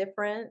something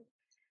different.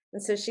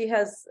 And so she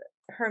has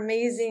her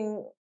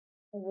amazing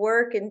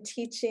work and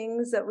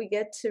teachings that we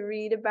get to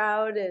read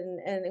about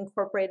and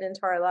incorporate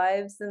into our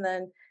lives. And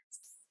then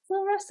a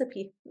little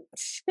recipe.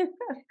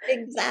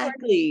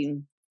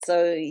 Exactly.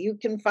 So you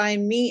can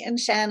find me and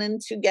Shannon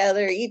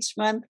together each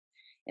month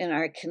in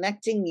our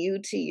Connecting You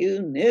to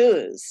You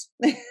news.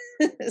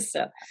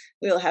 So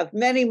we'll have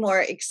many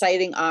more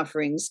exciting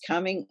offerings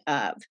coming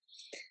up.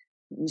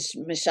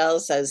 Michelle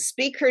says,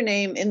 speak her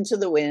name into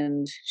the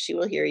wind. She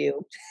will hear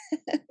you.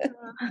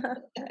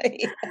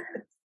 Yes.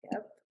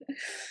 Yep.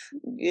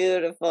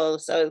 Beautiful.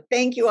 So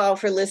thank you all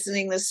for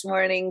listening this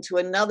morning to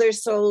another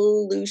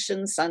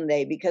SOULution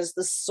Sunday, because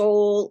the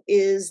soul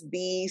is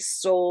the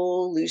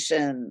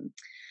solution.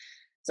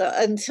 So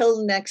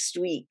until next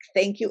week,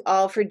 thank you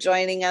all for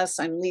joining us.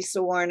 I'm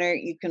Lisa Warner.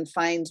 You can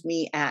find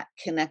me at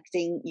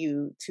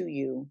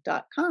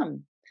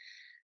connectingyoutoyou.com.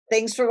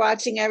 Thanks for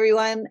watching,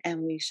 everyone,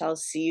 and we shall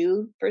see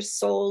you for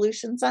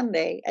SOULution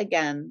Sunday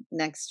again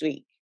next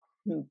week.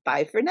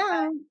 Bye for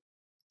now.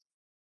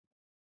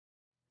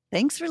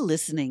 Thanks for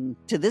listening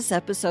to this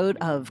episode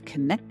of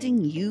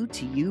Connecting You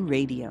to You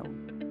Radio.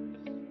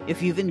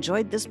 If you've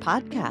enjoyed this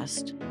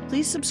podcast,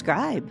 please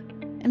subscribe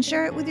and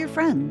share it with your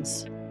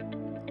friends.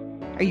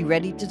 Are you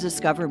ready to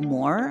discover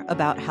more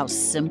about how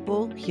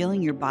simple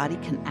healing your body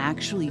can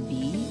actually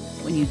be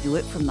when you do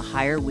it from the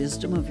higher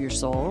wisdom of your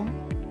soul?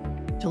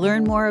 To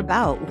learn more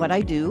about what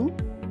I do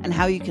and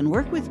how you can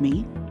work with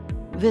me,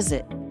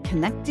 visit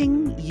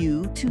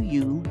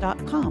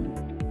connectingyoutoyou.com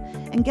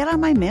and get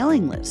on my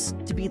mailing list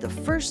to be the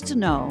first to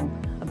know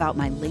about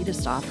my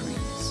latest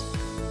offerings.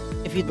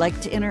 If you'd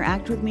like to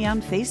interact with me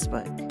on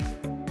Facebook,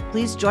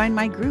 please join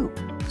my group,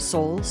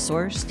 Soul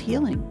Sourced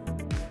Healing.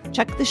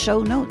 Check the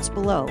show notes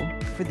below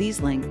for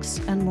these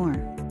links and more.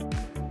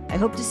 I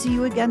hope to see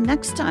you again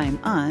next time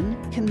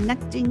on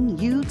Connecting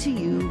You to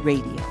You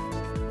Radio.